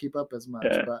been able to keep up as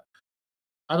much. yeah. But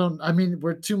I mean,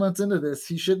 we're 2 months into this.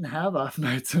 He shouldn't have off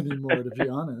nights anymore, to be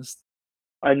honest.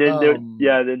 And then there, Um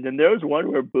yeah, then there was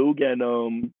one where Boog and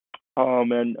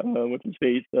what's his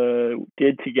face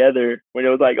did together when it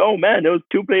was like, oh man, those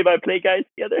two play-by-play guys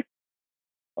together.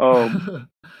 Um,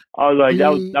 I was like,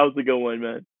 the that was a good one,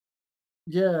 man.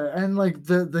 Yeah, and like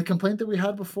the complaint that we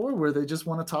had before where they just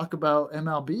want to talk about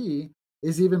MLB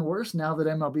is even worse now that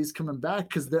MLB's coming back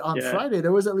because on Yeah, Friday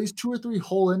there was at least 2 or 3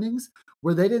 whole innings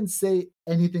where they didn't say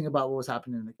anything about what was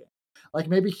happening in the game. Like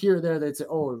maybe here or there they'd say,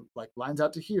 "Oh, like lines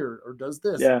out to here or does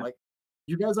this," and yeah, like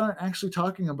you guys aren't actually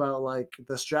talking about like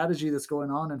the strategy that's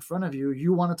going on in front of you.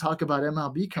 You want to talk about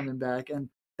MLB coming back, and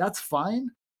that's fine.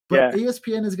 But yeah,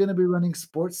 ESPN is going to be running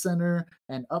Sports Center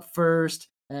and Up First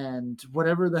and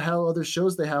whatever the hell other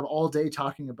shows they have all day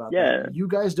talking about that. yeah. You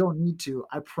guys don't need to.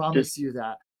 I Just promise you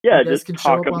that. You yeah, guys just can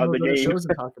show talk up on about the those other game. shows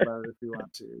and talk about it if you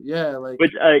want to. Yeah, like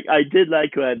Which I did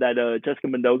like that Jessica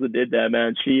Mendoza did that,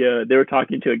 man. She they were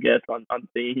talking to a guest on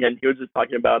thing, and he was just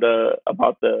talking about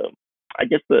the, I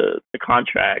guess the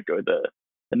contract or the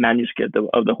manuscript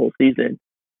of the whole season.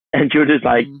 And she was just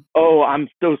like, mhm. "Oh, I'm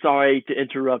so sorry to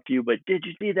interrupt you, but did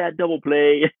you see that double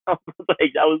play?" I was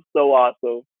like, "That was so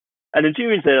awesome." And then she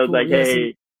even said, "I was Cool. like, Yeah, see,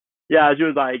 hey, yeah." She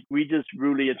was like, "We just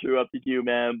really interrupted you,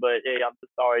 man, but hey, I'm so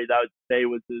sorry. That play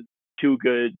was just too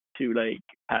good to like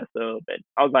pass up." And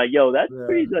I was like, "Yo, that's yeah.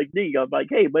 pretty like neat." I was like,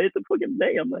 "Hey, but it's a fucking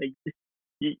play." I'm like,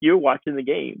 "You're watching the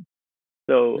game."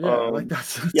 So Yeah, like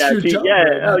that's yeah, your job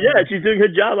right now. she's doing a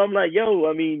good job. I'm like, yo,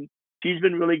 I mean, she's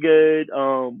been really good.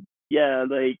 Yeah,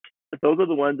 like those are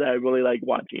the ones that I really like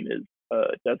watching is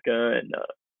Jessica and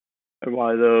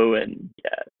Eduardo and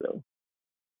yeah, so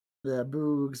Yeah,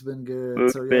 Boog's been good.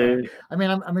 So yeah, movement. I mean,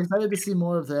 I'm excited to see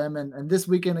more of them. And this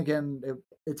weekend again,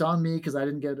 it's on me because I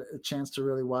didn't get a chance to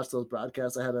really watch those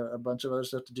broadcasts. I had a bunch of other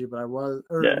stuff to do, but I was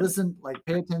or Yeah, listen, like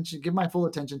pay attention, give my full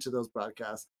attention to those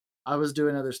broadcasts. I was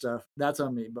doing other stuff. That's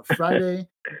on me. But Friday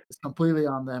is completely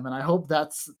on them, and I hope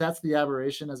that's the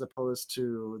aberration as opposed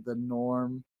to the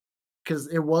norm because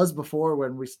it was before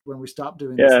when we stopped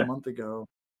doing this a yeah, month ago.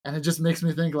 And it just makes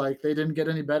me think like they didn't get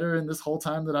any better in this whole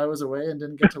time that I was away and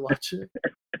didn't get to watch it.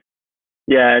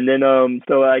 yeah. And then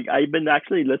so like I've been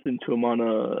actually listening to him on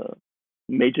a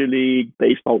Major League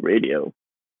Baseball radio.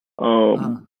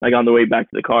 Uh-huh. Like on the way back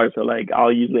to the car. So like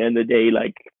I'll usually end the day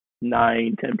like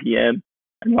 9, 10 p.m.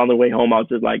 And on the way home, I was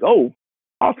just like, oh,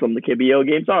 awesome, the KBO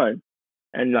game's on.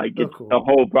 And like Oh, it's a cool.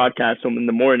 whole broadcast from in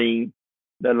the morning,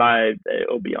 the live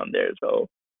it'll be on there. So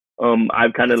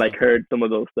I've kind of That's like awesome. heard some of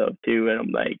those stuff too, and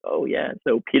I'm like, oh yeah.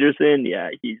 So Peterson, yeah,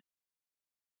 he's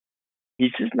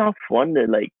just not fun to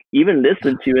like even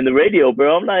listen to in the radio,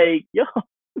 bro. I'm like, yo,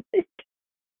 like,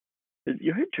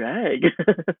 you're a drag.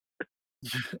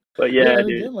 But Yeah, yeah, and dude,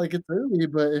 again, like it's early,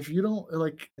 but if you don't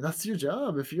like, that's your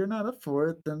job. If you're not up for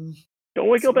it, then don't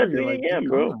wake up at sorry, 3 like get a.m.,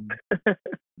 bro. gone.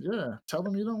 Yeah, tell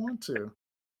them you don't want to.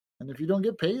 And if you don't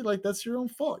get paid, like that's your own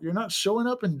fault. You're not showing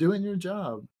up and doing your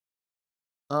job.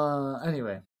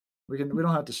 Anyway, we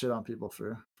don't have to shit on people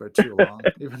for too long,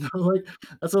 even though like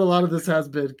that's what a lot of this has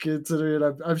been. Considering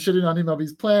I'm shitting on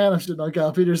MLB's plan, I'm shitting on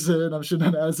Kyle Peterson, I'm shitting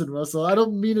on Addison Russell. I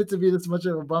don't mean it to be this much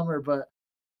of a bummer, but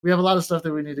we have a lot of stuff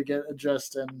that we need to get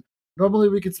addressed. And normally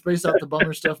we could space out the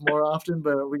bummer stuff more often,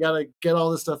 but we got to get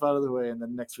all this stuff out of the way, and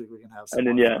then next week we can have some And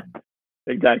then more yeah, fun.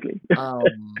 exactly.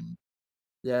 Um,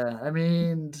 yeah, I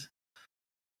mean,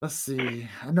 let's see.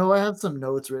 I know I have some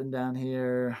notes written down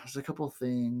here. There's a couple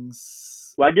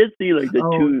things. Well, I did see like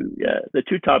Oh, the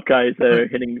two top guys that are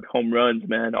hitting home runs,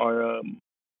 man, are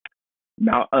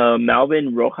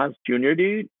Malvin Rojas Jr.,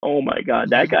 dude. Oh my God,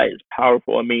 that mhm, guy is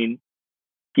powerful. I mean,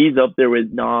 he's up there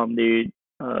with Nam, dude.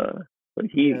 But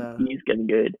yeah. he's getting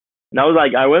good. And I was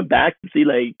like, I went back to see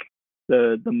like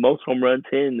the most home runs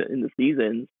hit in the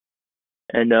season,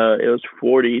 and it was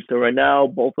 40. So right now,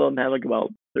 both of them have like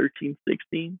about 13,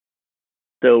 16.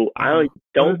 So I Uh, what are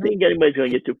don't they? think anybody's gonna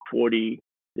get to 40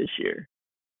 this year.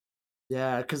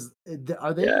 Yeah, because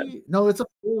are Yeah, they? No, it's a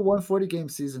full 140 game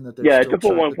season that they're yeah, it's still a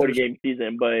full trying. That 140 game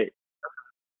season, but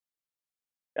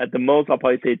at the most I'll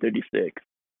probably say 36.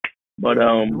 But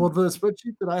Yeah, well, the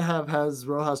spreadsheet that I have has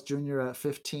Rojas Jr. at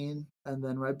 15, and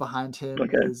then right behind him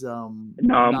okay, is um,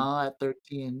 Na at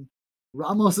 13.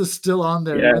 Ramos is still on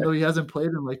there, yeah, even though he hasn't played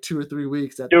in like 2 or 3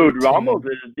 weeks at dude, Ramos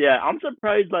 13. is yeah. I'm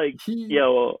surprised. Like, He,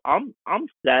 yo, I'm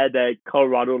sad that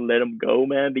Colorado let him go,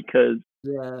 man, because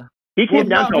yeah. he Well, came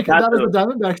down not to El because not as a Paso.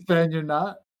 Diamondbacks fan, you're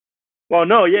not. Well,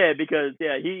 no, yeah, because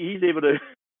yeah, he's able to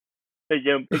get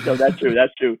him picked up. That's true.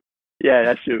 That's true. Yeah,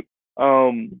 that's true.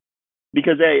 Um,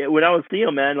 because hey, when I was seeing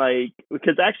him, man, like,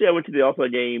 because actually I went to the All Star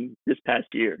game this past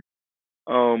year.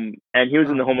 And he was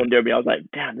in the home run derby. I was like,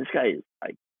 damn, this guy is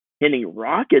like hitting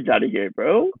rockets out of here,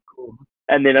 bro. Cool.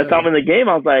 And then I saw him Yeah. in the game.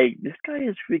 I was like, this guy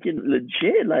is freaking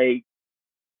legit. Like,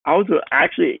 I was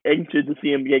actually anxious to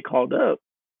see him get called up.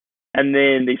 And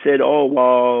then they said, oh,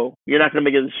 well, you're not going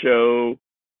to make it to the show.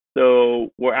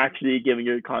 So we're actually giving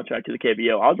your contract to the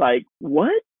KBO. I was like,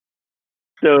 what?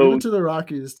 Leave it So, to the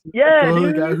Rockies. yeah, Go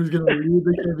the guy dude. who's going to lead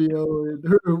the KBO, and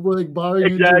who, like, barring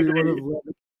injury, would have Exactly. led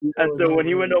the And KBO in so home when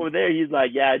he went runs. over there, he's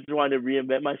like, yeah, I just wanted to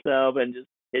reinvent myself and just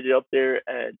hit it up there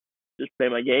and just play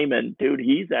my game. And dude,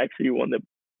 he's actually one of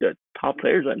the top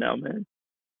players right now, man.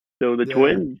 So Yeah. the I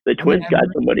mean, Twins got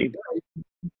somebody.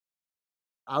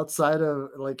 outside of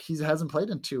like he hasn't played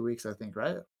in 2 weeks, I think,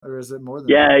 right? Or is it more than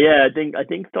Yeah, that? yeah. I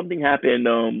think something happened.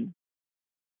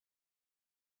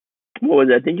 What was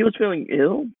it? I think he was feeling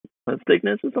ill, a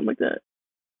sickness or something like that.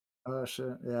 Oh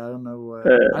shit. Yeah, I don't know what.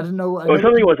 I didn't know. I Or know.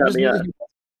 something was I just happening. knew Yeah, that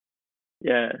he.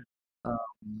 yeah.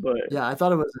 But Yeah, I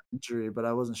thought it was an injury, but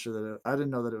I wasn't sure that. I didn't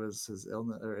know that it was his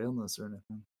illness or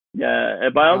anything. yeah,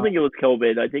 but I don't Um, think it was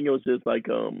COVID. I think it was just like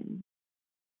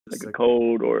just a like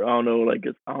cold or I don't know, like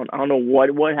I don't know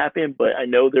what happened, but I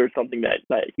know there was something that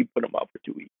he put him out for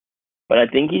 2 weeks. But I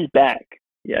think he's gotcha. back.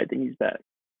 Yeah, I think he's back,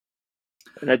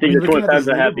 and I I think mean, the looking Twins at fans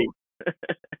this are happy. leaderboard.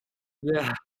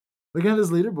 Yeah, looking at this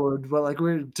leaderboard, but like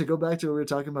we're to go back to what we were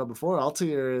talking about before.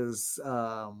 Altier is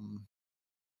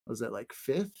was it like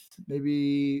fifth,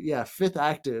 maybe, yeah, fifth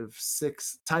active,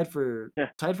 sixth, Yeah,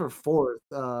 tied for fourth.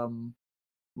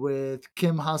 With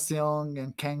Kim Ha-seong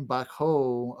and Kang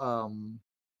Bak-ho.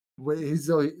 He's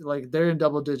like they're in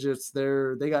double digits.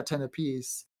 They got 10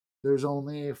 apiece. There's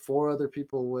only four other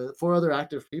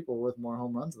active people with more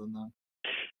home runs than them.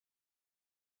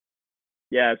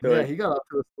 yeah. So Yeah, it's he got off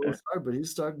to a slow uh, start, but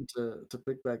he's starting to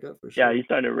pick back up for yeah, sure. he's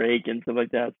starting to rake and stuff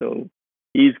like that. So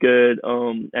he's good.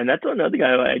 And that's another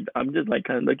guy I'm just like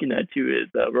kind of looking at too is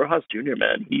Rojas Jr.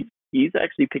 Man, he's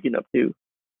actually picking up too.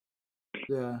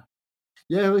 Yeah.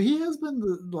 Yeah, well, he has been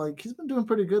he's been doing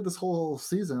pretty good this whole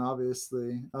season,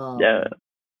 obviously. Yeah.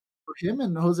 Him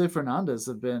and Jose Fernandez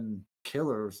have been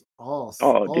killers Oh,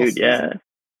 all dude, season. yeah.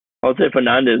 Jose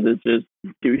Fernandez is just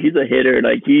dude. He's a hitter.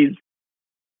 Like he's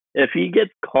if he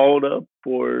gets called up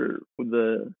for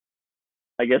the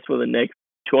I guess for the next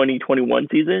 2021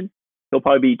 season, he'll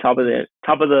probably be top of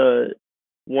the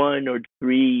one or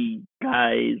three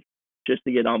guys just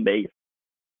to get on base.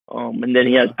 And then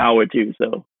he has Yeah. power too.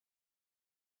 So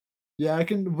Yeah,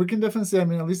 we can definitely see, I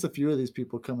mean, at least a few of these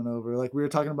people coming over. Like we were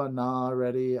talking about Na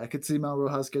already. I could see Mel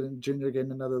Rojas getting Jr.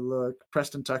 getting another look.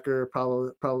 Preston Tucker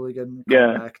probably getting called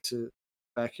yeah,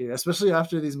 back here, especially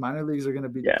after these minor leagues are going to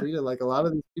be yeah, depleted. Like a lot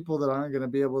of these people that aren't going to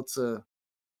be able to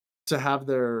have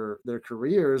their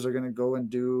careers are going to go and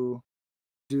do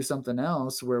something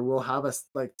else where we'll have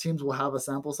like teams will have a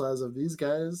sample size of these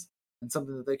guys and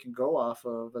something that they can go off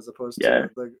of as opposed yeah, to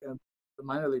the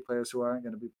minor league players who are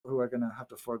going to have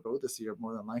to forego this year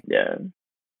more than likely. yeah.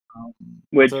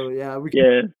 Which So yeah, we can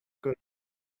yeah, go.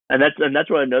 and that's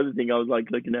what another thing I was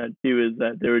like looking at too is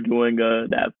that they were doing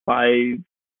that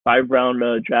five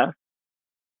round draft.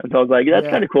 And so I was like, that's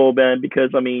Yeah, kind of cool, man,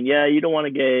 because I mean, yeah, you don't want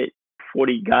to get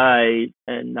 40 guys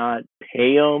and not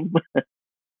pay them.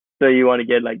 So you want to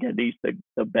get like at least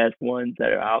the best ones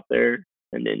that are out there,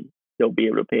 and then they'll be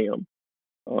able to pay them.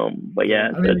 But yeah. yeah,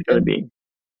 I so mean, it's gonna again, be.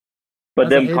 But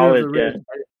as a them hater of college, the yeah, rich,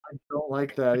 I don't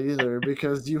like that either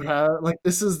because you have like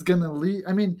this is gonna lead.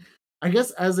 I mean, I guess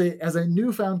as a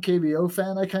newfound KBO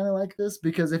fan, I kind of like this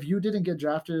because if you didn't get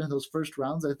drafted in those first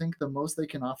rounds, I think the most they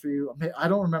can offer you. I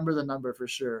don't remember the number for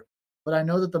sure, but I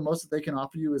know that the most that they can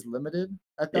offer you is limited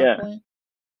at that yeah, point.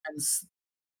 And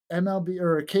MLB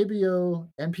or KBO,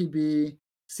 NPB,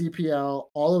 CPL,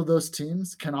 all of those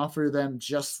teams can offer them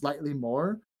just slightly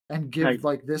more and like give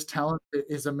like this talent that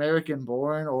is American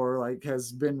born or like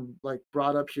has been like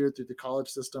brought up here through the college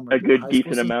system or a through the good high school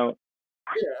decent system. amount.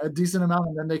 Yeah, a decent amount,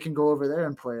 and then they can go over there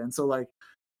and play. And so like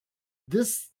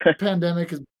this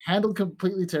pandemic is handled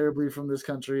completely terribly from this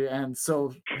country, and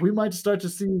so we might start to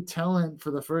see talent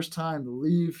for the first time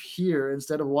leave here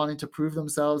instead of wanting to prove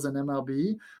themselves in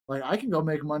MLB. Like, I can go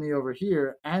make money over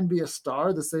here and be a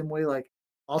star the same way like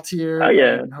Oh Altier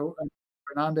yeah, and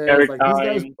Fernandez, Eric like these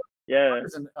guys time. Yeah,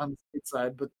 on the state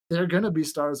side, but they're gonna be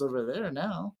stars over there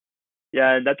now.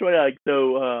 yeah, and that's why like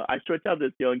so I stretched out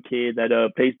this young kid that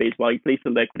plays baseball. He plays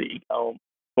select league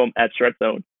from at Stretch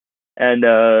Zone, and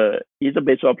he's a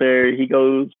baseball player. He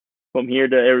goes from here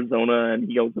to Arizona, and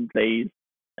he goes and plays.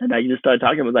 And I just started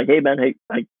talking. I was like, "Hey man, hey,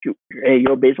 like, hey,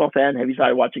 you're a baseball fan? Have you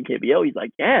started watching KBO?" He's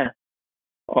like, "Yeah."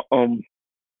 Uh, Um,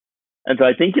 and so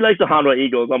I think he likes the Hanwha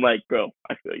Eagles. I'm like, "Bro,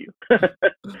 I feel you."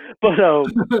 But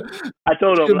I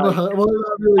told him Give him a like, hug. Well,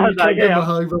 not really. I was You like, can't give "Hey, him a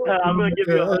hug, but like, give I'm him gonna like give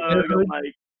you a air hug." I'm hug.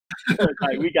 like, I was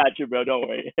like, "We got you, bro. Don't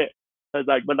worry." I was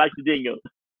like, "But like the Dingoes,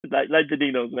 like the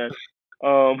Dingoes, man."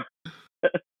 Um,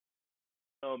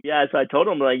 yeah. So I told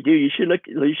him like, "Dude, you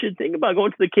should think about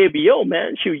going to the KBO,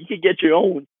 man. Shoot, you could get your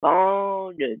own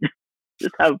song and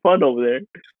just have fun over there."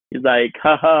 He's like,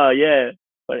 "Haha, yeah."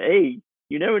 But hey,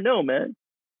 you never know, man.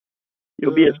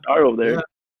 You'll be a Uh, star over there.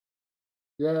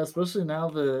 yeah, yeah, especially now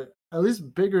that at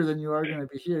least bigger than you are gonna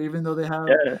be here, even though they have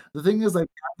Yeah, the thing is, like,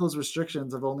 they have those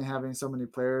restrictions of only having so many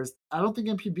players. I don't think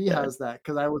MPB yeah. has that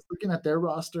because I was looking at their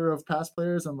roster of past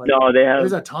players and, like, No, they have.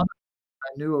 there's a ton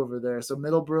I knew over there. So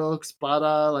Middlebrook,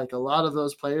 Spada, like, a lot of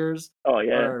those players Oh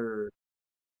yeah. are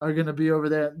are gonna be over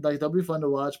there. Like, they'll be fun to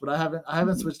watch, but I haven't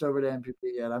Mhm. switched over to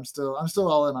MPB yet. I'm still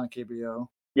all in on KBO.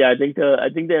 Yeah, I think the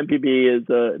MPB is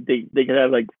they can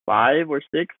have like 5 or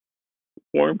 6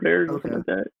 foreign players or something Okay. like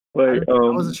that. I But didn't I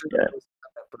wasn't sure that was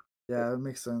but yeah, it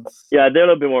makes sense. yeah, they're a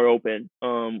little bit more open.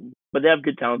 But they have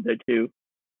good talent there too.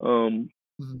 Um,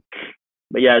 Mhm.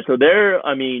 but yeah, so they're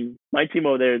I mean, my team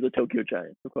over there is the Tokyo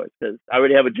Giants, of course, because I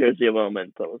already have a jersey of them,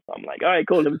 and so I'm like, all right,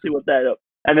 cool, let me see what's that up.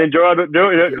 And then Yeah,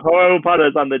 Gerardo Parra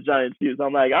is on the Giants too, so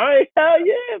I'm like, all right, hell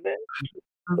yeah, man.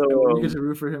 that's So cool. You get to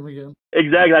root for him again.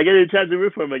 exactly, I get a chance to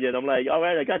root for him again. I'm like, all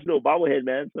right, I got your little bobblehead,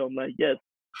 man. So I'm like, yes.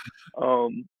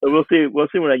 So we'll see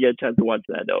when I get a chance to watch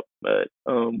that though. But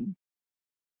other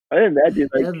than that, dude,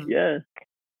 like, Yeah, yeah,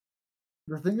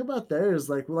 the thing about there is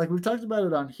like we've talked about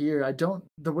it on here. I don't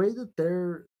the way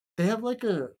that they have like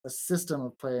a system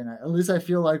of playing. At least I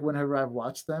feel like whenever I've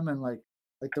watched them and like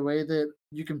the way that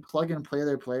you can plug and play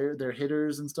their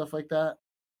hitters and stuff like that.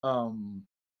 Um,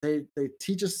 they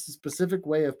teach us a specific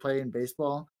way of playing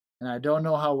baseball, and I don't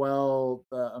know how well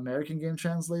the American game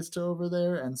translates to over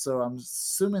there. And so I'm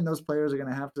assuming those players are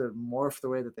gonna have to morph the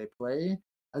way that they play,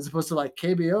 as opposed to like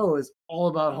KBO is all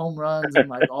about home runs and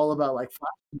like all about like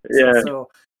and yeah, so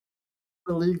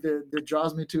the league that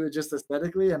draws me to it just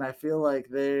aesthetically, and I feel like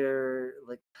they're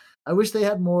like I wish they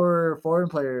had more foreign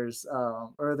players,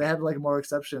 or they had like more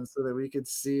exceptions so that we could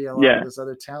see a lot of yeah, this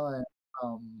other talent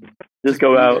just just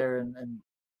go be out. there and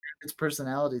its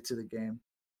personality to the game.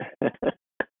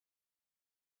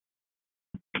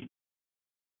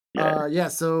 Yeah, Yeah,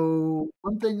 so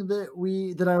one thing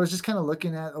that I was just kind of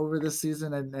looking at over this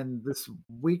season and this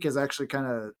week has actually kind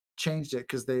of changed it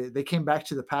because they came back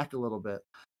to the pack a little bit.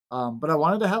 But I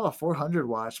wanted to have a 400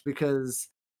 watch because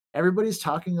everybody's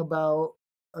talking about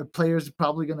a player's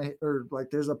probably gonna hit, or like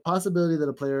there's a possibility that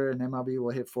a player in MLB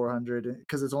will hit 400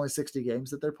 because it's only 60 games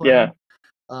that they're yeah, playing.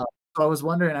 Uh, so I was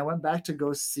wondering, I went back to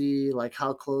go see like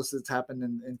how close it's happened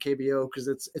in KBO because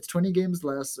it's 20 games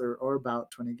less or about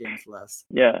 20 games less,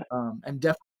 yeah, and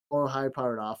definitely more high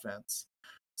powered offense.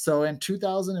 So in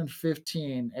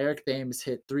 2015, Eric Thames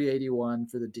hit 381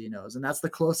 for the Dinos, and that's the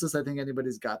closest I think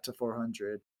anybody's got to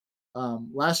 400.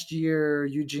 Last year,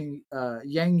 Yang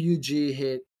Yuji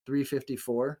hit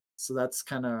 354, so that's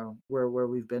kind of where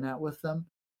we've been at with them.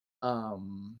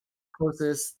 Um,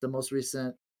 Closest, the most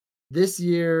recent this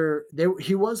year,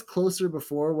 he was closer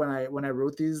before when I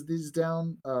wrote these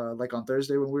down, like on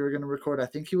Thursday when we were gonna record. I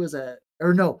think he was at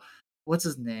or no, what's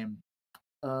his name?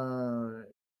 Uh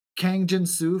Kang Jin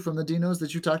Soo from the Dinos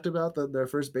that you talked about, their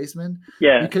first baseman,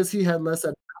 yeah, because he had less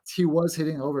at bats, he was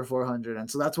hitting over 400, and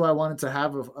so that's why I wanted to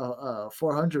have a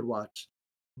 400 watch.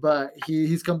 But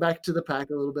he's come back to the pack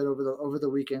a little bit over the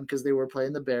weekend because they were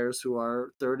playing the Bears, who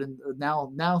are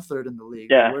now third in the league.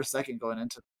 They yeah, were second going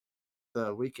into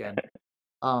the weekend.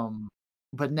 Um,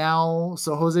 but now,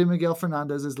 so Jose Miguel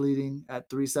Fernandez is leading at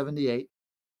 378.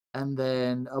 And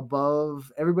then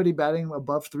above everybody batting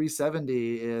above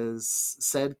 370 is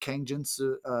said Kang Jin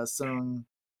Sung,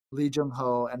 Lee Jung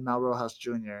Ho, and Mal Rojas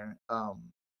Jr.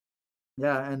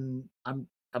 Yeah, and I'm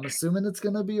assuming it's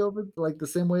gonna be over like the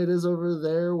same way it is over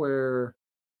there, where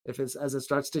if it's as it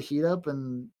starts to heat up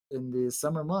and in the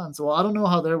summer months. Well, I don't know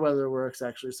how their weather works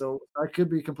actually, so I could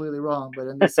be completely wrong. But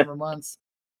in these summer months,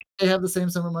 they have the same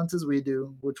summer months as we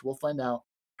do, which we'll find out.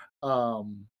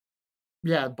 Um,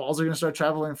 yeah, balls are going to start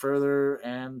traveling further,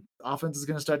 and offense is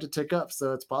going to start to tick up.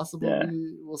 So it's possible Yeah,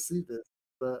 we will see this.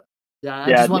 But yeah, I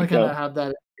yeah, I just want to think kind so. of have that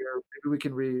in here. Maybe we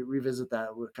can revisit that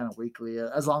kind of weekly,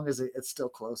 as long as it's still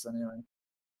close anyway.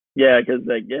 Yeah, cause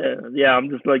like yeah, I'm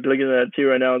just like looking at it too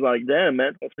right now. I was like, damn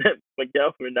man,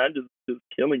 Miguel Fernandez just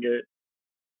killing it.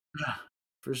 Yeah,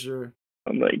 for sure.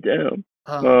 I'm like, damn.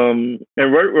 Uh,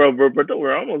 And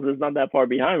we're almost it's not that far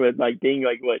behind. But like being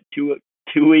like what 2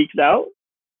 weeks out.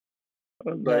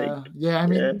 I was like, yeah, yeah. I yeah,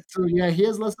 mean, so yeah, he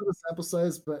has less of a sample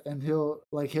size, but and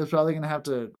he's probably gonna have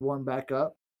to warm back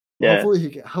up. But yeah,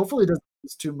 hopefully he doesn't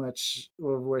lose too much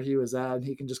of where he was at, and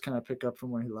he can just kind of pick up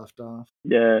from where he left off.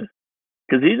 yeah.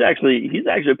 Cause he's actually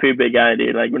a pretty big guy,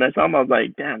 dude. Like when I saw him, I was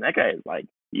like, damn, that guy is like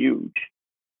huge.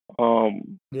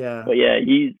 Yeah. But yeah,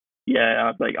 yeah. I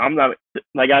was like, I'm not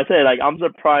like I said, like I'm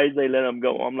surprised they let him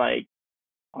go. I'm like,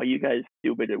 are you guys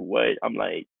stupid or what? I'm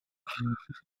like,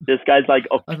 this guy's like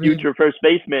a I mean, future first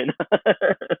baseman.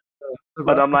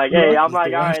 But I'm like, the hey, I'm Rockies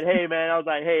like, do all right, actually. hey man, I was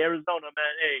like, hey Arizona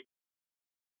man, hey,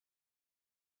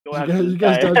 go You after guys, this you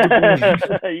guys guy. dodged a bullet.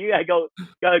 You gotta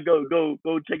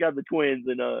go check out the Twins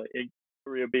in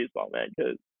Korea baseball, man,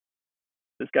 because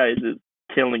this guy is just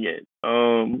killing it.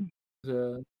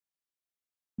 Yeah.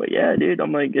 But yeah, dude,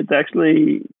 I'm like, it's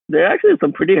actually there are actually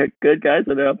some pretty good guys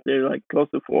that are up there, like close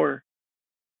to four.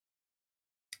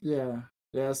 Yeah.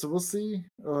 Yeah, so we'll see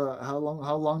how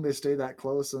long they stay that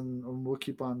close, and we'll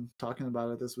keep on talking about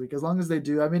it this week. As long as they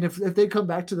do. I mean, if they come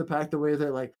back to the pack the way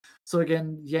they're like, so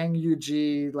again, Yang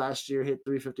Yu last year hit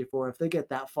 354. If they get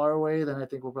that far away, then I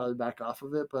think we'll probably back off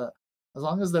of it. But as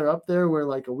long as they're up there where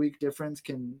like a week difference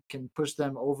can push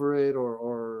them over it,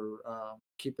 or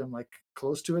keep them like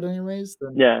close to it anyways,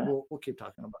 then Yeah, we'll keep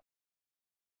talking about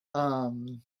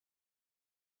it.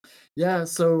 Yeah,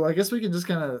 so I guess we can just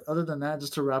kind of, other than that,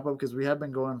 just to wrap up, because we have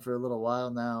been going for a little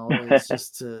while now, is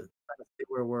just to kind of see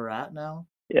where we're at now.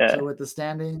 yeah, So with the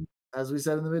standing, as we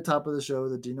said in the top of the show,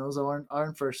 the Dinos are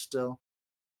in first still.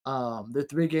 They're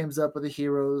 3 games up of the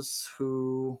Heroes,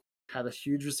 who had a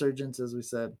huge resurgence, as we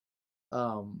said.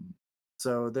 Um,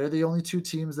 so they're the only 2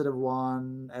 teams that have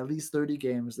won at least 30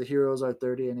 games. The Heroes are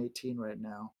 30 and 18 right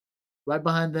now. Right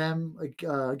behind them, like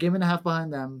a game and a half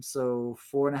behind them, so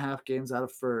 4.5 games out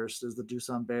of first is the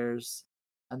Doosan Bears.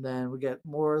 And then we get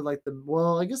more like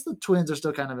I guess the Twins are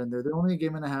still kind of in there. They're only a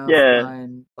game and a half yeah,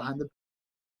 behind the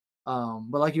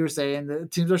but like you were saying, the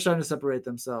teams are starting to separate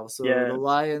themselves. So yeah. the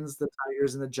Lions, the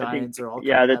Tigers, and the I think Giants are all kind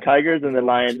yeah, of the that Tigers and the middle.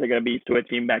 Lions are gonna be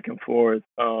switching back and forth.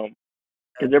 Because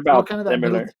they're They're all about kind of that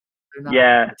middle. similar. They're not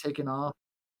Yeah, taking off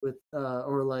with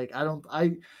or like I don't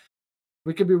I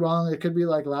we could be wrong. It could be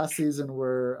like last season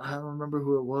where I don't remember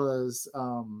who it was.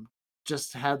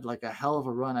 Just had like a hell of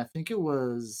a run. I think it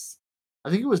was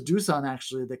Doosan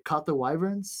actually that caught the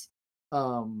Wyverns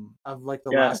of like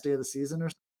the yeah. last day of the season or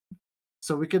so.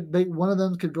 So they one of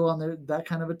them could go on there that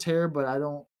kind of a tear, but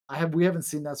we haven't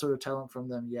seen that sort of talent from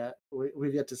them yet.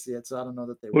 We've yet to see it, so I don't know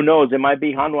that they Who will. knows? It might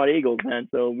be Hanwha Eagles, man.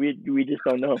 So we just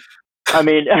don't know. I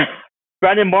mean,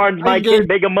 Brandon Barnes I can might guarantee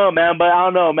big him up, man, but I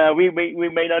don't know, man. We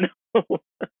may not know.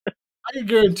 I can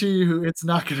guarantee you it's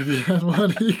not going to be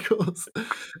N1 Eagles.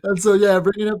 And so, yeah,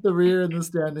 bringing up the rear in the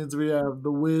standings, we have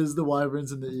the Wiz, the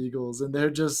Wyverns, and the Eagles, and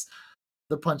they're just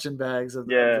the punching bags of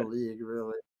the Yeah, league,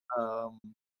 really. Um,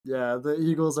 yeah, the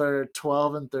Eagles are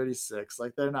 12 and 36.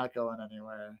 Like they're not going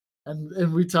anywhere.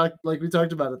 And we talked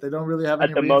about it. They don't really have at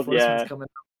any the most, reinforcements yeah. coming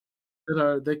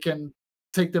up they can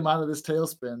take them out of this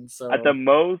tailspin. At the So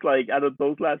most, like out of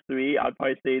those last three, I'd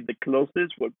probably say the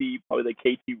closest would be probably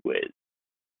the KT Wiz.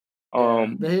 yeah,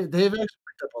 Um, they've actually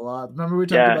picked up a lot. Remember we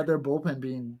talked yeah, about their bullpen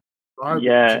being garbage,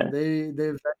 yeah, and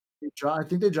they've actually I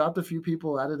think they dropped a few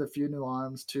people, added a few new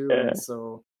arms too, yeah. and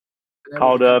so been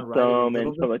able to Called kind up of ride it a some and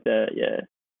little bit. stuff like that. Yeah,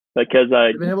 because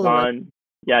They've been able to ride Despawn,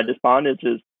 yeah, it. Despawn is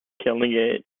just killing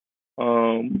it.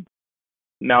 Um,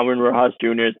 Malvin Rojas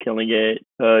Jr. is killing it.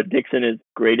 Dixon is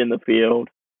great in the field.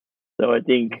 So I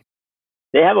think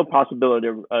they have a possibility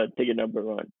of taking number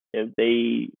one if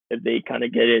they kind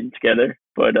of get it together.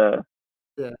 But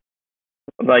Yeah,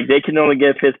 like they can only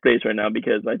get fifth place right now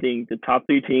because I think the top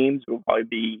three teams will probably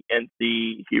be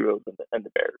NC Heroes and the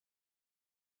Bears.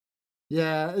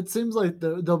 yeah. It seems like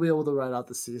they'll be able to ride out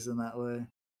the season that way.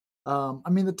 I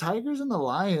mean, the Tigers and the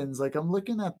Lions. Like I'm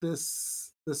looking at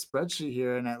this spreadsheet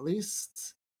here, and at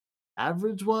least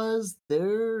average wise,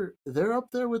 they're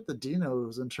up there with the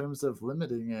Dinos in terms of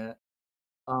limiting it.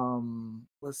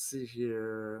 Let's see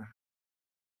here.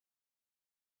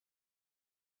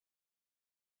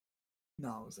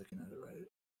 No, I was looking at it right.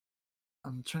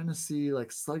 I'm trying to see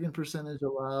like slugging percentage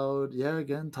allowed. Yeah,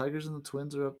 again, Tigers and the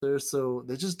Twins are up there, so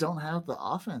they just don't have the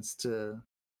offense to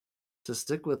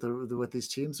stick with these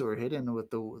teams who are hitting with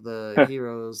the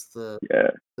heroes, Yeah,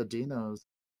 the Dinos.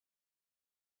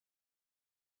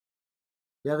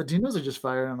 Yeah, the Dinos are just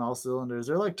firing on all cylinders.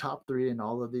 They're like top three in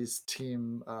all of these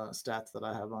team stats that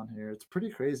I have on here. It's pretty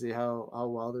crazy how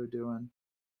well they're doing.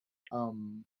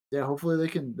 Yeah, hopefully they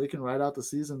can ride out the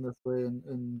season this way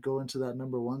and go into that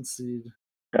number one seed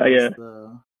yeah. as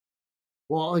the.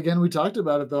 Well, again, we talked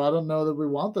about it though. I don't know that we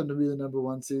want them to be the number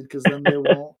one seed because then they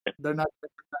won't. They're not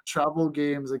gonna travel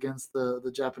games against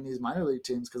the Japanese minor league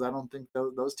teams because I don't think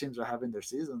those teams are having their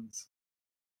seasons.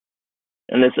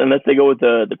 Unless they go with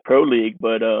the pro league,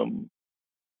 but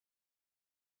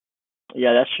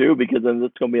yeah, that's true because then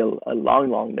it's gonna be a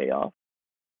long layoff.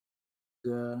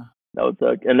 Yeah, That would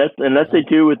suck. Unless yeah, they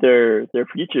do with their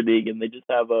future league and they just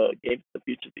have a game for the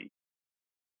future league.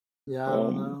 yeah. I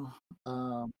don't Um,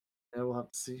 know. Yeah, we'll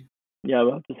have to see. yeah,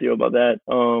 we'll have to see about that.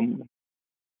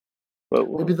 But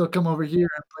Maybe they'll come over here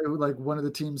and play with like one of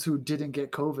the teams who didn't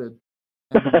get COVID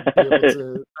and be able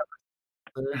to.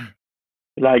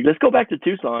 like, let's go back to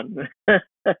Tucson.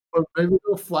 Or maybe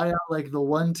they'll fly out like the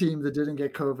one team that didn't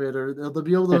get COVID, or they'll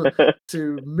be able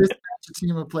to mismatch a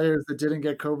team of players that didn't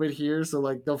get COVID here. So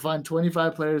like they'll find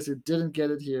 25 players who didn't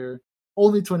get it here,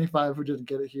 only 25 who didn't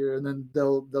get it here, and then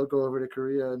they'll go over to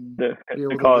Korea and be to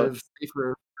able to call it live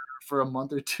safer for a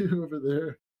month or two over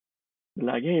there.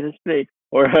 like, hey, let's play.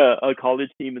 Or a college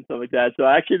team and stuff like that. So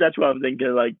actually, that's what I'm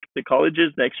thinking. Like the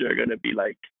colleges next year are gonna be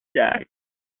like stacked,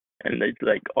 and it's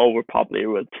like overpopulated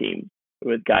with teams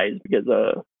with guys because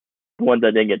the ones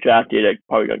that didn't get drafted are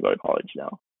probably gonna go to college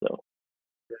now. So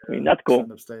I mean Yeah, that's just cool.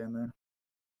 end up staying there.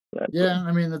 That's cool. Yeah,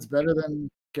 I mean that's better than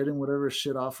getting whatever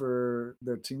shit offer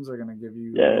their teams are going to give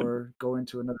you, Yeah, or going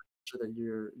to another country that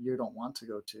you don't want to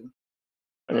go to.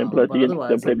 and then plus But you can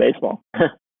still otherwise, play like, baseball.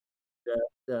 yeah,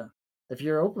 yeah. If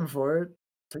you're open for it,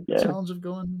 take the Yeah, challenge of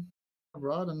going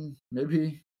abroad and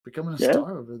maybe becoming a yeah,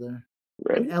 star over there.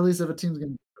 right, At least if a team's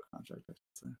going to give a contract, I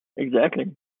should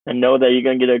exactly. And know that you're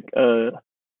gonna get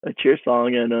a cheer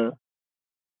song and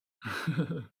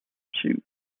say. shoot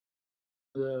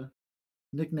Yeah,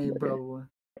 nickname probably.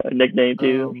 a nickname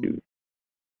too. Um, Shoot,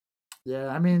 yeah,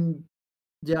 I mean,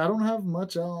 yeah, I don't have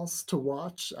much else to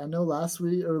watch. I know last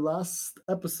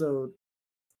episode,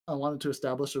 I wanted to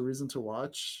establish a reason to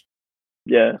watch.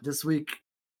 yeah, This week,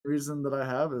 reason that I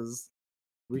have is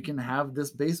we can have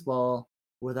this baseball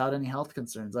without any health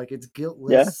concerns. Like it's yeah,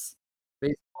 guiltless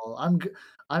baseball.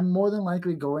 I'm more than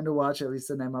likely going to watch at least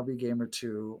an MLB game or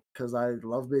two because I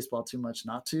love baseball too much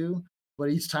not to. But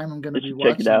each time I'm going to you be should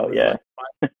check it watching it out. with Yeah,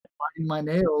 like biting my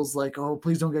nails, like, oh,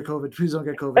 please don't get COVID. Please don't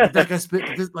get COVID. Did that guy spit?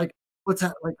 Did this like what's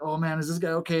that? Like, oh man, is this guy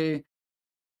okay?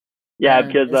 yeah, And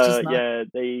because it's just not yeah,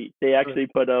 they good. actually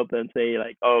put up and say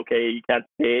like, oh, okay, you can't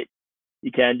spit,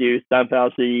 you can't do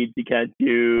sunflower seeds, you can't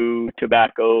do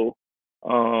tobacco.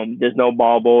 There's no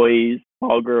ball boys,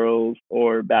 ball girls,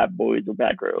 or bad boys or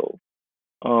bad girls.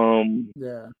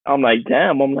 Yeah. I'm like,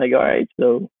 damn. I'm like, all right,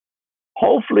 so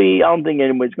hopefully, I don't think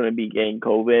anybody's gonna be getting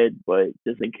COVID, but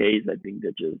just in case, I think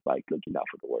they're just like looking out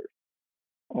for the worst.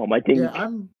 I Yeah, think,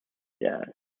 I'm yeah,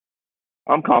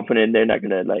 I'm confident they're not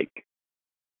gonna like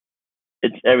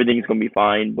it's everything's gonna be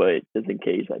fine, but just in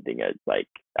case, I think it's like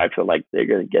I feel like they're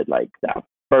gonna get like that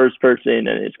first person,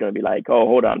 and it's gonna be like, oh,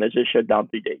 hold on, let's just shut down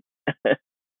 3 days.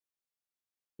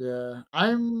 yeah.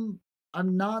 I'm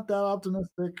not that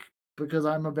optimistic because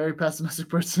I'm a very pessimistic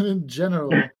person in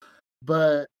general,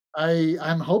 but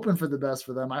I'm hoping for the best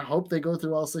for them. I hope they go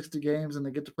through all 60 games and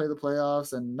they get to play the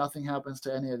playoffs and nothing happens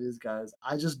to any of these guys.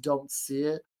 I just don't see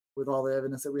it with all the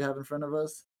evidence that we have in front of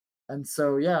us. And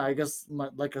so, yeah, I guess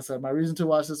like I said, my reason to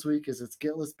watch this week is it's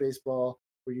guiltless baseball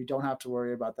where you don't have to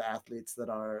worry about the athletes that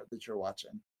you're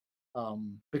watching.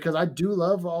 Because I do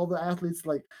love all the athletes.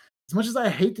 Like as much as I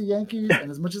hate the Yankees and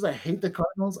as much as I hate the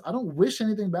Cardinals, I don't wish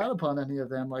anything bad upon any of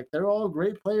them. Like they're all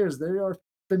great players. They are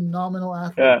phenomenal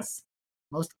Yeah, athletes.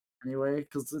 Most anyway,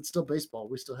 because it's still baseball.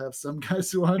 We still have some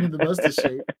guys who aren't in the best of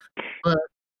shape. But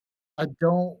I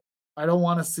don't I don't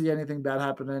want to see anything bad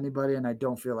happen to anybody, and I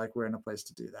don't feel like we're in a place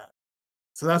to do that.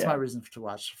 So that's my yeah, reason to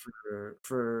watch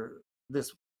for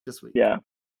this week. yeah.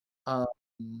 Um,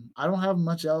 I don't have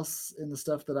much else in the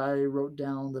stuff that I wrote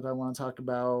down that I want to talk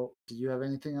about. Do you have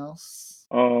anything else?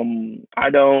 I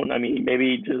don't. I mean,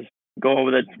 maybe just go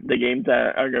over the games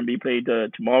that are gonna be played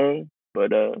tomorrow.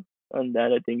 But on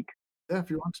that, I think Yeah, if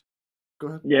you want to. Go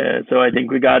ahead. yeah. So I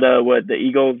think we got what the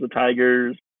Eagles, the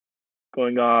Tigers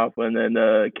going off, and then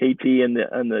KT and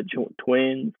the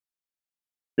Twins.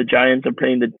 The Giants are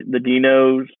playing the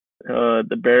Dinos.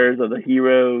 The Bears are the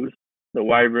heroes, the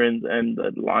Wyverns, and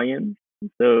the Lions.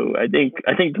 So I think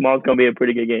tomorrow's gonna be a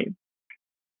pretty good game.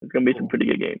 It's gonna be some Cool. pretty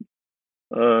good games.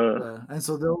 Uh, Yeah, and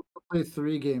so they'll play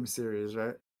 3-game series,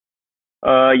 right?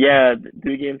 yeah,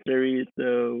 3 game series.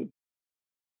 So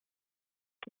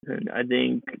and I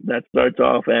think that starts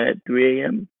off at 3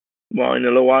 a.m. Well, in a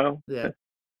little while. Yeah,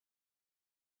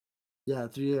 yeah,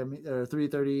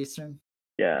 3:30 Eastern,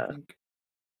 I Yeah, think.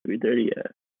 3:30. Yeah,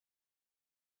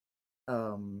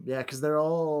 Yeah, because they're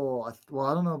all. Well,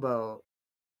 I don't know about.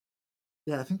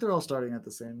 Yeah, I think they're all starting at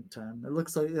the same time. It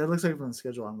looks like from the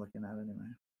schedule I'm looking at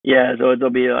anyway. yeah. So it'll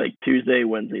be like Tuesday,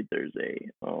 Wednesday, Thursday.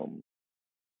 And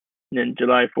then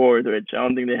July 4th, which I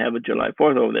don't think they have a July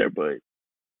 4th over there, but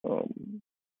um,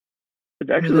 it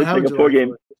I mean, actually they looks have like a a 4 game.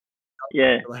 4th,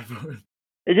 Yeah, July 4th.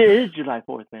 it is July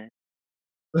 4th, man.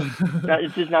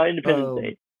 It's just now Independence um,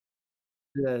 Day.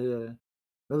 yeah, yeah.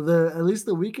 Well, at least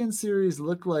the weekend series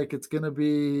look like it's gonna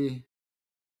be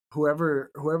whoever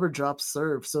drops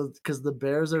serve. So because the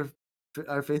Bears are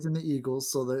facing the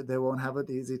Eagles, so they won't have an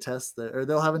easy test there, or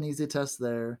they'll have an easy test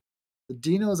there. The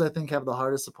Dinos, I think, have the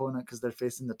hardest opponent because they're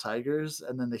facing the Tigers,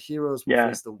 and then the Heroes will Yeah,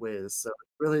 face the Wiz. So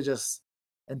really, just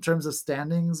in terms of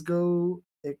standings go,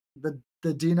 the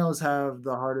Dinos have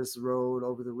the hardest road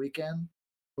over the weekend,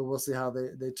 but we'll see how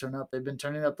they turn up. They've been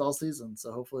turning up all season,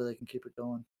 so hopefully they can keep it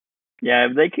going. yeah.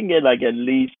 If they can get like at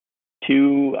least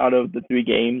 2 out of the 3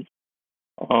 games,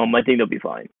 I think they'll be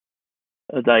fine.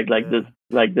 It's like this Yeah,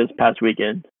 like this past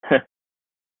weekend.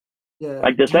 yeah.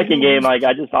 Like the Do you second know game, who's? like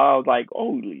I just saw, I was like,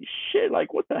 holy shit!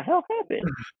 Like what the hell happened?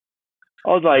 I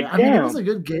was Yeah, like, I mean, it was damn. a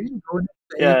good game going into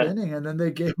the eighth Yeah, inning, and then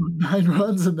they gave him 9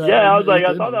 runs in yeah. that in I the was like, eighth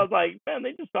I thought, I inning. was like, man,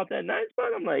 they just stopped that 9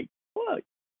 spot. I'm like, fuck.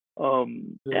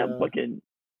 Damn, Yeah. fucking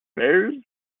Bears.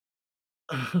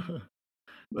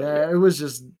 But Yeah, it was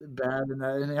just bad in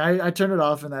that inning. I turned it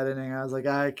off in that inning. I was like,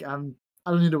 I don't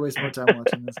need to waste more time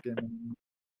watching this game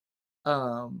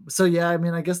anymore. So yeah, I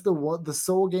mean, I guess the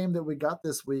sole game that we got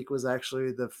this week was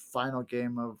actually the final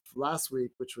game of last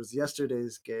week, which was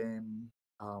yesterday's game,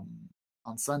 um,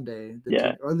 on Sunday,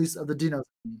 yeah, or at least the Dinos.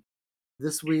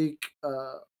 This week,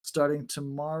 starting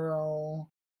tomorrow,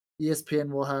 ESPN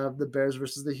will have the Bears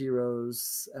versus the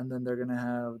Heroes, and then they're gonna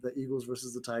have the Eagles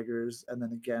versus the Tigers, and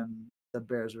then again the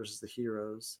Bears versus the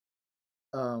Heroes.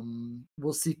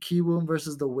 We'll see Kiwoom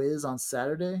versus the Wiz on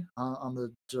Saturday, on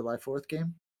the July 4th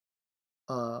game.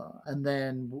 And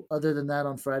then other than that,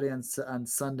 on Friday and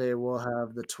Sunday, we'll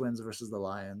have the Twins versus the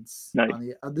Lions. nice,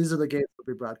 On these are the games that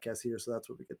we broadcast here, so that's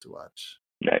what we get to watch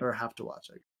nice. or have to watch.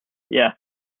 Yeah,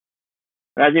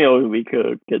 I think it would be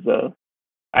good because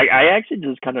I actually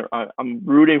just kind of I'm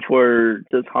rooting for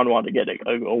just Hanwha to get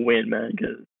a win, man.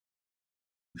 Because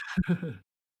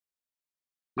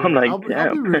I'm Yeah, like, I'll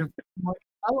damn. be rooting for him. Like,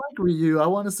 I like Ryu. I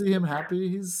want to see him happy.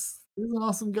 He's an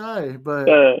awesome guy, but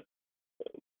uh,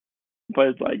 but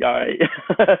it's like, all right,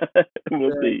 we'll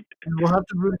yeah, see. and we'll have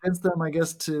to root against them, I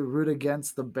guess, to root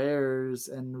against the Bears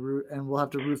and we'll have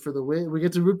to root for the Wiz. We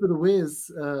get to root for the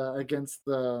Wiz against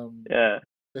Yeah,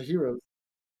 the Heroes.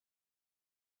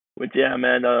 which yeah,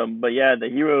 man. But yeah, the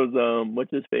heroes.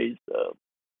 What's his face?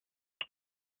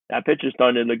 That pitcher's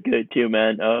starting to look good too,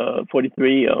 man.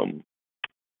 43.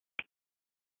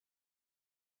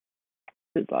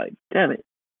 It's like, damn it,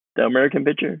 the American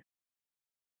pitcher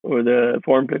or the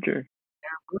foreign pitcher.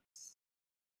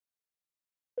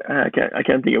 I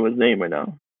can't think of his name right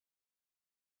now.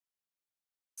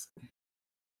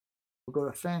 We'll go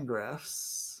to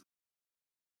Fangraphs.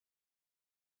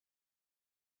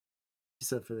 You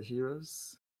said for the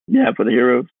Heroes. Yeah, for the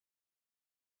heroes,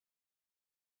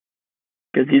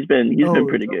 because he's been Oh,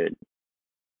 pretty good.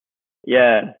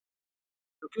 Yeah,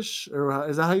 Jokic, or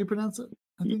is that how you pronounce it?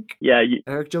 I think yeah,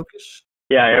 Eric Jokic.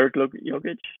 yeah. Eric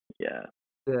Jokic. Yeah,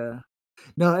 Yeah.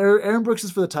 No, Aaron Brooks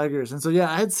is for the Tigers, and so yeah,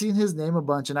 I had seen his name a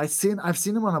bunch, and I've seen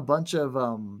him on a bunch of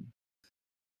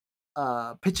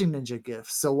pitching ninja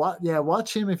gifs. So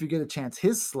watch him if you get a chance.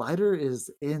 His slider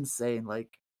is insane. Like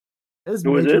his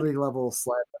who is major it? league level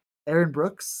slider. Aaron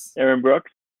Brooks. Aaron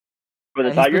Brooks for the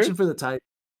Yeah, he's Tigers. pitching for the Tigers.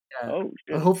 Yeah. Oh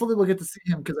shit. Hopefully we'll get to see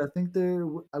him because I think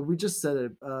we just said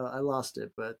it. I lost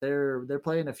it, but they're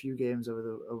playing a few games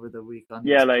over the week on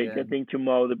Yeah, like I ESPN. think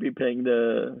tomorrow they'll be playing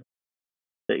the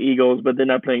Eagles, but they're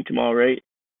not playing tomorrow, right?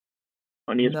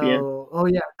 On ESPN. No. Oh,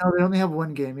 yeah. No, they only have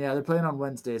 1 game. Yeah, they're playing on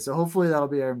Wednesday, so hopefully that'll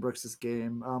be Aaron Brooks's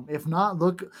game. If not,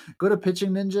 go to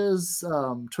Pitching Ninja's,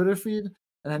 Twitter feed,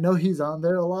 and I know he's on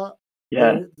there a lot.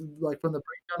 Yeah, They're like, from the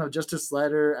breakdown of just his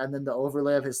slider and then the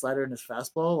overlay of his slider and his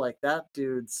fastball, like, that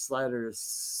dude's slider is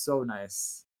so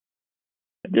nice.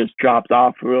 it just dropped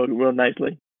off real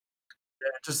nicely.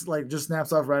 just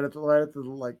snaps off right at the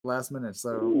like last minute.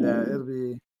 So yeah, Ooh, it'll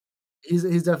be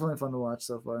he's definitely fun to watch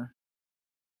so far.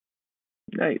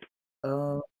 nice.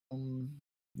 Um,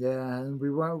 yeah, and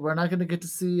we're not gonna get to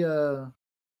see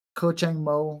Ko Chang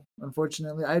Mo,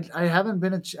 unfortunately. I haven't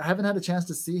I haven't had a chance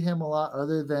to see him a lot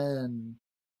other than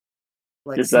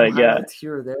like Just some yeah, highlights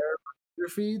here or there on your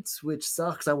feeds, which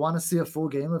sucks. I want to see a full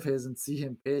game of his and see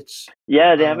him pitch.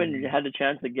 yeah. They haven't Um, had a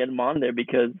chance to get him on there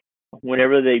because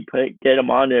whenever they get him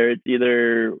on there, it's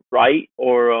either right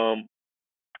or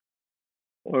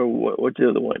what's the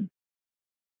other one?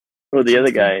 Or the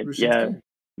other guy, yeah,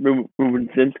 Rushinsky.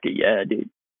 Rubinsinski, yeah, dude.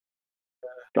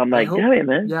 So I'm I like, hope, damn it,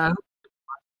 man. yeah, I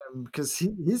hope because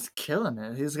he's killing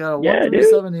it. He's got a Yeah, dude.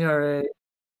 1.37 ERA,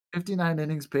 59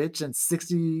 innings pitched, and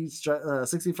 65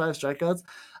 strikeouts.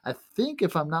 I think,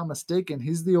 if I'm not mistaken,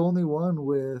 he's the only one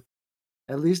with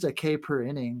at least a K per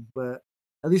inning, but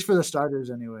at least for the starters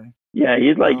anyway. Yeah,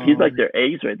 he's like Um, their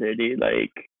ace right there, dude.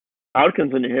 Like I would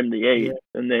consider him the yeah, ace,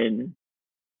 and then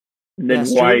yeah.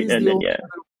 White, and then yeah,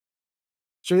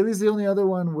 Straley's the only other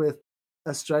one with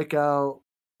a strikeout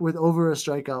with over a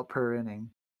strikeout per inning.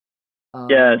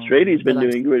 yeah. Strady's That been I'm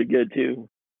doing really good too.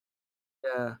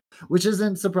 Yeah, which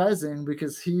isn't surprising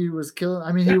because he was killing.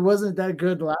 I mean, he wasn't that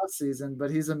good last season,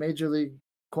 but he's a major league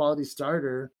quality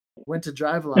starter. Went to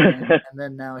Driveline, and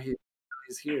then now he's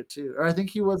here too. Or I think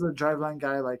he was a Driveline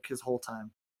guy like his whole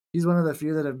time. He's one of the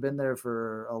few that have been there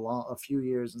for a few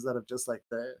years instead of just like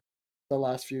the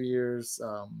last few years,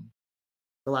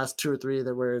 the last 2 or 3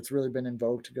 that where it's really been in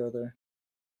vogue to go there.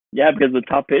 Yeah, because the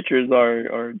top pitchers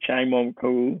are Chang Mom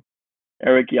Ko,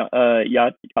 Eric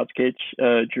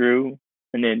Yatkich, Drew,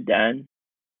 and then Dan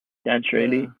Yeah,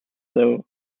 Straley. So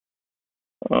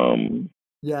um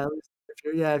yeah, at least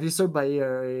if you sort by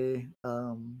ERA,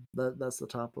 that's the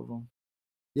top of them.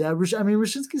 Yeah, I mean,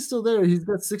 Rushinsky's still there. He's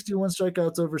got 61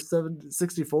 strikeouts over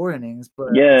 64 innings,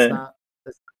 but yeah, it's not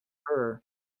her.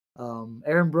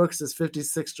 Aaron Brooks is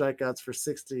 56 strikeouts for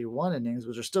 61 innings,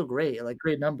 which are still great, like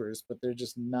great numbers, but they're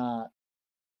just not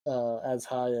as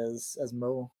high as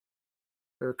Mo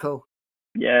or Ko.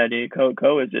 yeah, dude.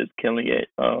 Ko is just killing it.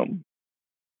 I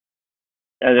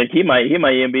think he might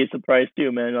even be surprised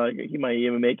too, man. Like he might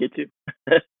even make it too.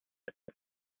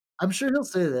 I'm sure he'll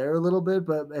stay there a little bit,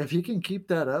 but if he can keep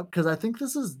that up, because I think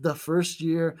this is the first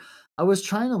year. I was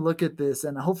trying to look at this,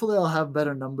 and hopefully I'll have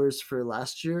better numbers for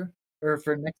last year or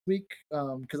for next week,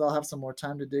 because I'll have some more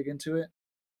time to dig into it.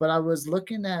 But I was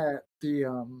looking at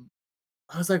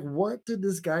I was like, what did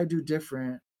this guy do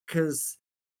different? Because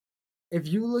if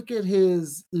you look at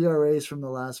his ERAs from the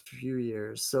last few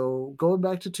years, so going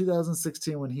back to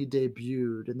 2016 when he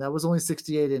debuted, and that was only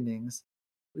 68 innings,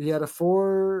 he had a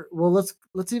four. Well, let's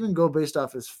even go based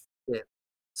off his FIP.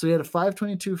 So he had a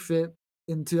 522 FIP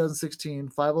in 2016,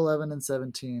 511 and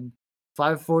 17,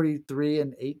 543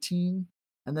 and 18,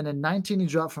 and then in 19 he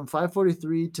dropped from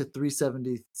 543 to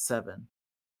 377.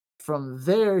 From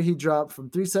there, he dropped from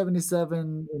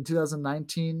 377 in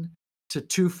 2019 to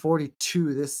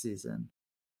 242 this season.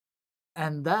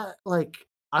 And that, like,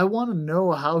 I want to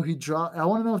know how he dropped. I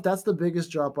want to know if that's the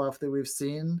biggest drop off that we've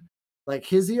seen. Like,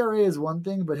 his ERA is one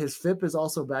thing, but his FIP is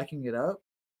also backing it up.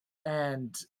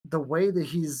 And the way that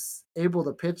he's able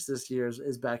to pitch this year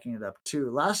is backing it up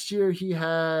too. Last year, he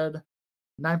had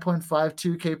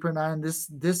 9.52 K per nine.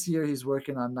 This year he's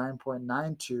working on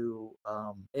 9.92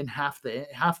 in half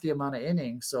the amount of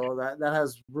innings. So that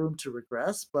has room to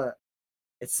regress, but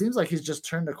it seems like he's just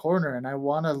turned a corner, and I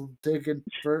want to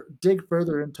dig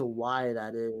further into why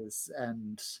that is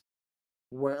and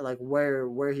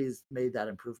where he's made that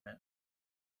improvement.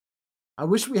 I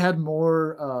wish we had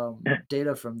more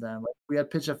data from them. Like we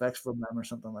had PitchFX from them or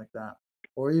something like that,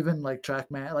 or even like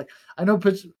TrackMan. Like I know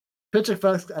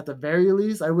PitchFX at the very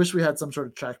least. I wish we had some sort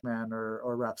of TrackMan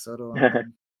or Rapsodo on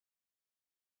them.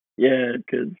 Yeah,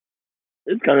 because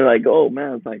it's kind of like, oh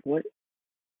man, it's like what?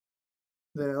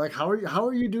 They're like, how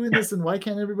are you doing this, and why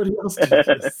can't everybody else do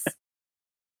this?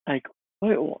 Like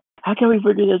wait, how can we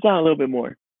figure this out a little bit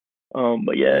more?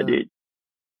 But yeah, Yeah. dude.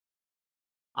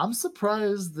 I'm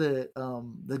surprised that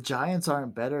the Giants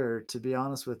aren't better, to be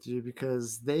honest with you,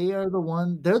 because they're the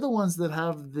ones that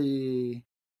have the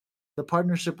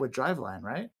partnership with Driveline,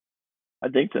 right? I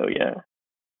think so, yeah.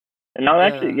 And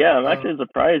Yeah. I'm actually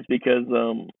surprised because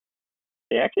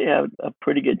they actually have a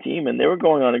pretty good team, and they were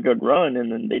going on a good run,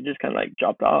 and then they just kind of like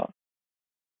dropped off.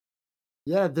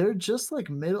 Yeah, they're just like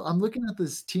middle. I'm looking at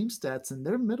this team stats and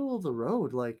they're middle of the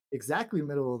road, like exactly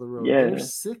middle of the road. They're Yeah,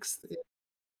 sixth in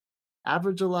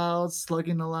average allowed,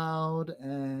 slugging allowed,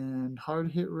 and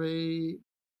hard hit rate,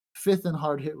 fifth in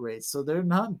hard hit rate. So they're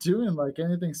not doing like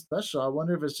anything special. I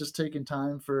wonder if it's just taking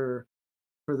time for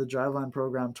for the Driveline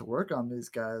program to work on these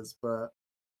guys, but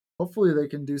hopefully they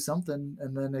can do something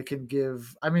and then it can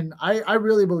give. I mean, I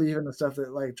really believe in the stuff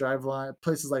that like Driveline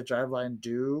places like Driveline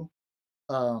do.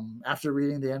 After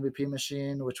reading the MVP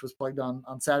machine, which was plugged on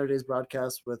Saturday's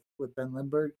broadcast with Ben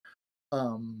Lindbergh,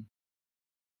 um,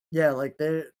 yeah, like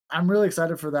they I'm really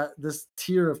excited for that this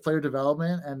tier of player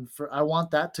development and for I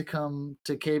want that to come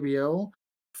to KBO.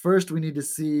 First, we need to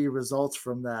see results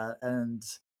from that and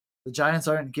the Giants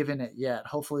aren't giving it yet.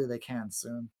 Hopefully they can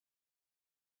soon.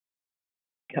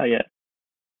 Hell yeah,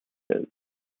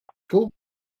 Cool.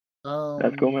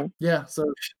 that's cool, man. Yeah,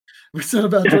 so we said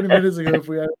about 20 minutes ago if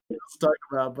we had anything else to talk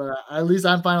about, but at least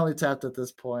I'm finally tapped at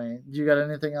this point. You got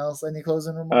anything else? Any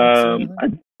closing remarks or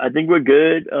anything? I think we're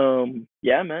good.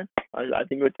 Yeah, man. I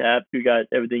think we're tapped. We got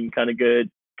everything kind of good,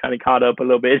 kind of caught up a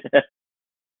little bit.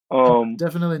 um,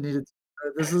 Definitely needed.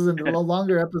 This is a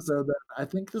longer episode than I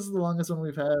think this is the longest one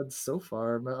we've had so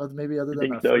far, maybe other I than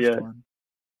think our so. first Yeah, one,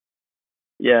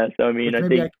 yeah. So I mean, which I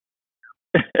maybe think,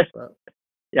 but,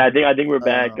 yeah, I think we're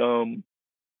back. uh,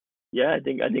 Yeah, I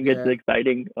think it's yeah,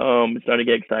 exciting. It's starting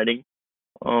to get exciting.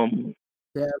 Um,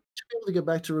 yeah. We should be able to get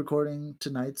back to recording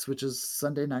tonight's, which is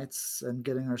Sunday nights, and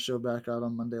getting our show back out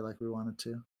on Monday like we wanted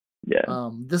to. yeah,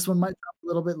 This one might drop a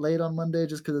little bit late on Monday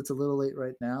just because it's a little late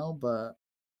right now, but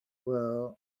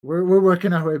well, we're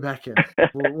working our way back in.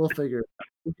 We'll figure it out.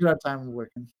 We got time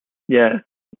working. yeah.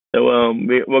 So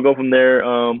we'll go from there.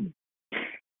 Probably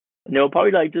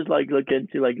like just like look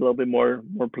into like a little bit more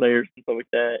players and stuff like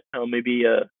that. Maybe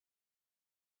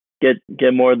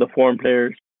get more of the foreign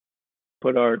players,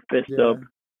 put our fist up. Yeah,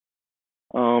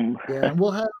 Um, yeah, and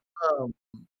um,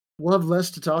 we'll have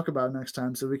less to talk about next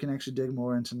time, so we can actually dig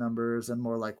more into numbers and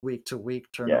more like week to week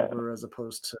yeah, turnover as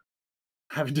opposed to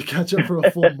having to catch up for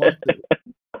a full month.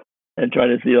 and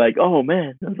trying to see like, oh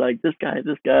man, I was like this guy,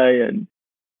 and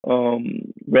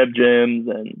rep gyms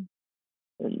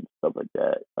and stuff like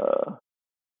that.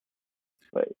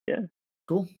 But yeah,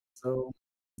 Cool. So,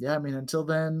 yeah, I mean, until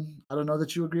then, I don't know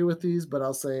that you agree with these, but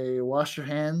I'll say wash your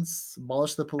hands,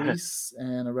 abolish the police,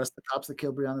 and arrest the cops that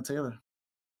killed Breonna Taylor.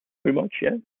 pretty much,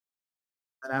 yeah.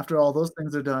 And after all those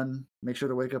things are done, make sure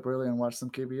to wake up early and watch some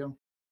KBO.